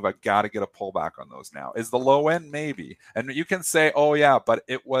big of a move. I got to get a pullback on those now. Is the low end? Maybe. And you can say, oh, yeah, but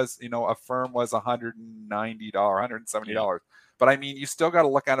it was, Affirm was $190, $170. But I mean, you still got to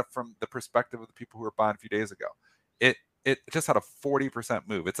look at it from the perspective of the people who were buying a few days ago. It just had a 40%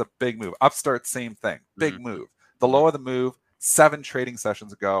 move. It's a big move. Upstart, same thing. Big move. The low of the move 7 trading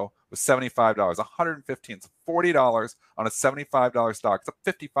sessions ago was $75, $115. It's $40 on a $75 stock. It's up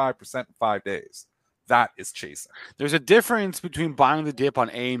 55% in 5 days. That is chasing. There's a difference between buying the dip on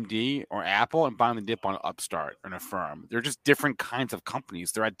AMD or Apple and buying the dip on Upstart and Affirm. They're just different kinds of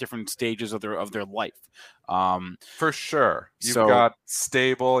companies. They're at different stages of their life. For sure. You've got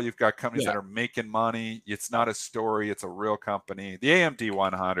stable. You've got companies that are making money. It's not a story. It's a real company. The AMD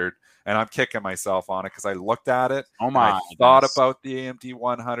 100, and I'm kicking myself on it because I looked at it. Oh my! I thought about the AMD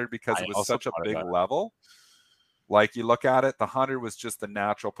 100 because it was such a big level. Like you look at it, the 100 was just the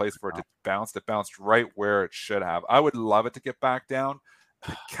natural place for it to bounce. It bounced right where it should have. I would love it to get back down.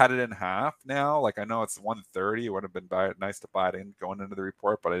 Cut it in half now. Like I know it's 130. It would have been nice to buy it in going into the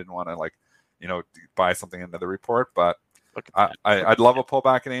report, but I didn't want to buy something into the report. But I'd love a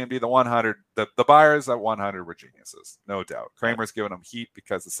pullback in AMD. The 100, the buyers at 100 were geniuses, no doubt. Kramer's giving them heat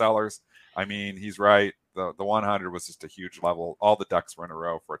because the sellers. I mean, he's right. The 100 was just a huge level. All the ducks were in a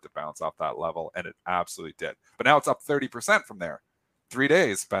row for it to bounce off that level, and it absolutely did. But now it's up 30% from there. 3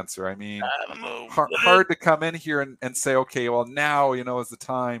 days, Spencer. I mean, hard to come in here and say, okay, well, now, is the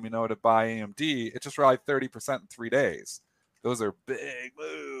time, to buy AMD. It just rallied 30% in 3 days. Those are big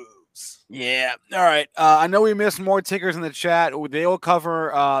moves. Yeah. All right. I know we missed more tickers in the chat. They will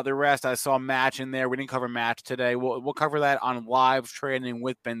cover the rest. I saw Match in there. We didn't cover Match today. We'll cover that on live trading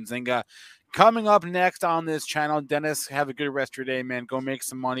with Benzinga. Coming up next on this channel, Dennis, have a good rest of your day, man. Go make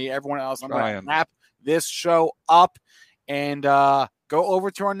some money. Everyone else, I'm going to wrap this show up and go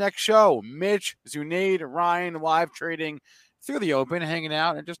over to our next show. Mitch, Zunaid, Ryan, live trading through the open, hanging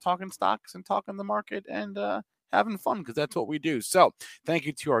out and just talking stocks and talking the market and having fun because that's what we do. So thank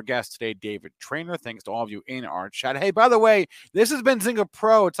you to our guest today, David Trainer. Thanks to all of you in our chat. Hey, by the way, this has been Benzinga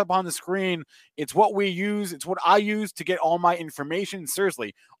Pro. It's up on the screen. It's what we use. It's what I use to get all my information.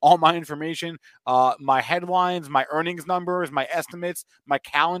 Seriously, all my information, my headlines, my earnings numbers, my estimates, my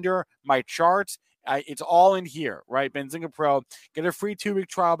calendar, my charts. It's all in here, right? Benzinga Pro. Get a free 2-week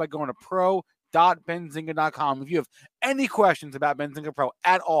trial by going to pro.benzinga.com. If you have any questions about Benzinga Pro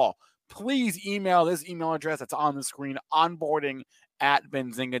at all, please email this email address that's on the screen,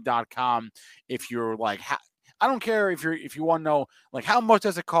 onboarding@benzinga.com. If you're like, I don't care if you want to know, like, how much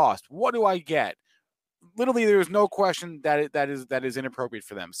does it cost? What do I get? Literally, there's no question that is inappropriate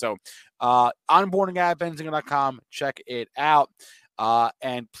for them. So, onboarding@benzinga.com. Check it out.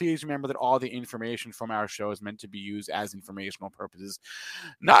 And please remember that all the information from our show is meant to be used as informational purposes,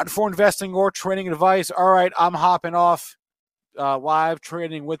 not for investing or trading advice. All right, I'm hopping off. Live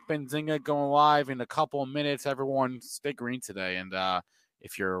trading with Benzinga going live in a couple of minutes. Everyone stay green today. And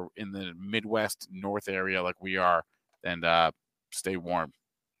if you're in the Midwest North area like we are, then stay warm.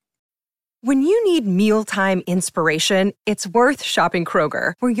 When you need mealtime inspiration, it's worth shopping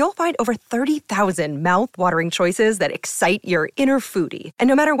Kroger, where you'll find over 30,000 mouth-watering choices that excite your inner foodie. And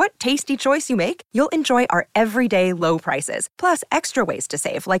no matter what tasty choice you make, you'll enjoy our everyday low prices, plus extra ways to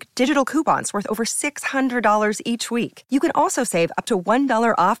save, like digital coupons worth over $600 each week. You can also save up to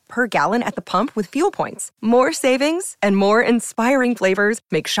 $1 off per gallon at the pump with fuel points. More savings and more inspiring flavors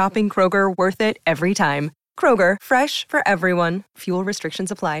make shopping Kroger worth it every time. Kroger, fresh for everyone. Fuel restrictions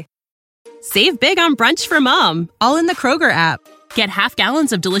apply. Save big on brunch for mom, all in the Kroger app. Get half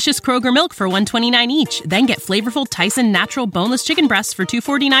gallons of delicious Kroger milk for $1.29 each. Then get flavorful Tyson natural boneless chicken breasts for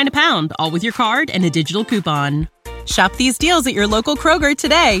 $2.49 a pound, all with your card and a digital coupon. Shop these deals at your local Kroger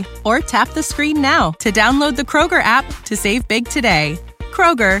today, or tap the screen now to download the Kroger app to save big today.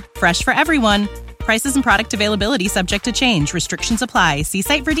 Kroger, fresh for everyone. Prices and product availability subject to change. Restrictions apply. See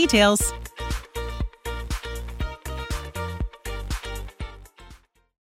site for details.